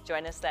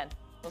 Join us then.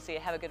 We'll see you.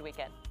 Have a good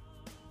weekend.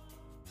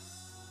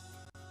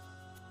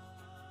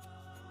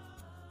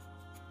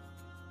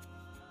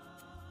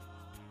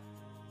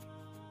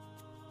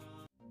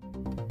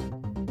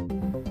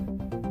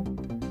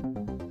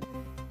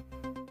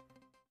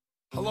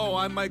 Hello,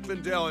 I'm Mike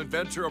Lindell,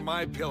 inventor of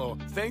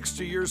MyPillow. Thanks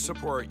to your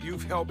support,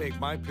 you've helped make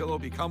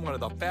MyPillow become one of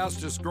the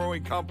fastest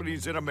growing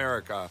companies in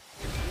America.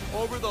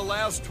 Over the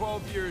last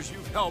 12 years,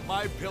 you've helped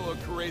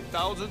MyPillow create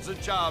thousands of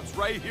jobs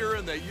right here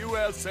in the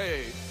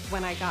USA.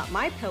 When I got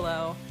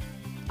MyPillow,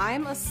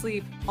 I'm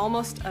asleep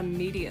almost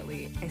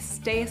immediately. I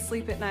stay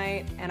asleep at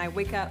night and I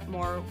wake up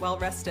more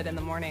well-rested in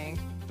the morning.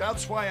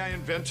 That's why I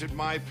invented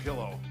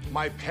MyPillow.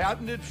 My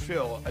patented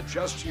fill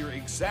adjusts to your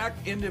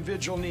exact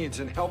individual needs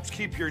and helps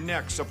keep your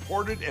neck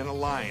supported and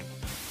aligned.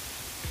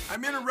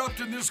 I'm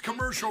interrupting this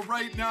commercial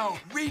right now.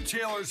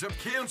 Retailers have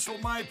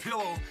canceled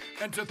MyPillow,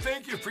 and to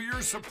thank you for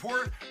your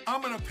support,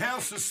 I'm gonna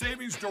pass the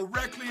savings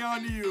directly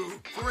on to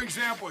you. For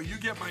example, you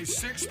get my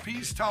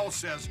 6-piece towel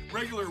sets,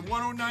 regular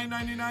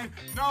 $109.99,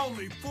 now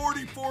only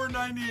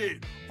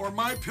 $44.98, or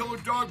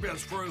MyPillow dog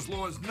beds for as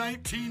low as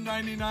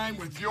 $19.99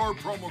 with your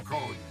promo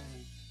code.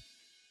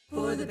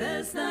 For the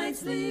best night's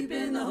sleep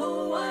in the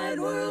whole wide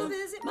world,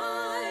 visit my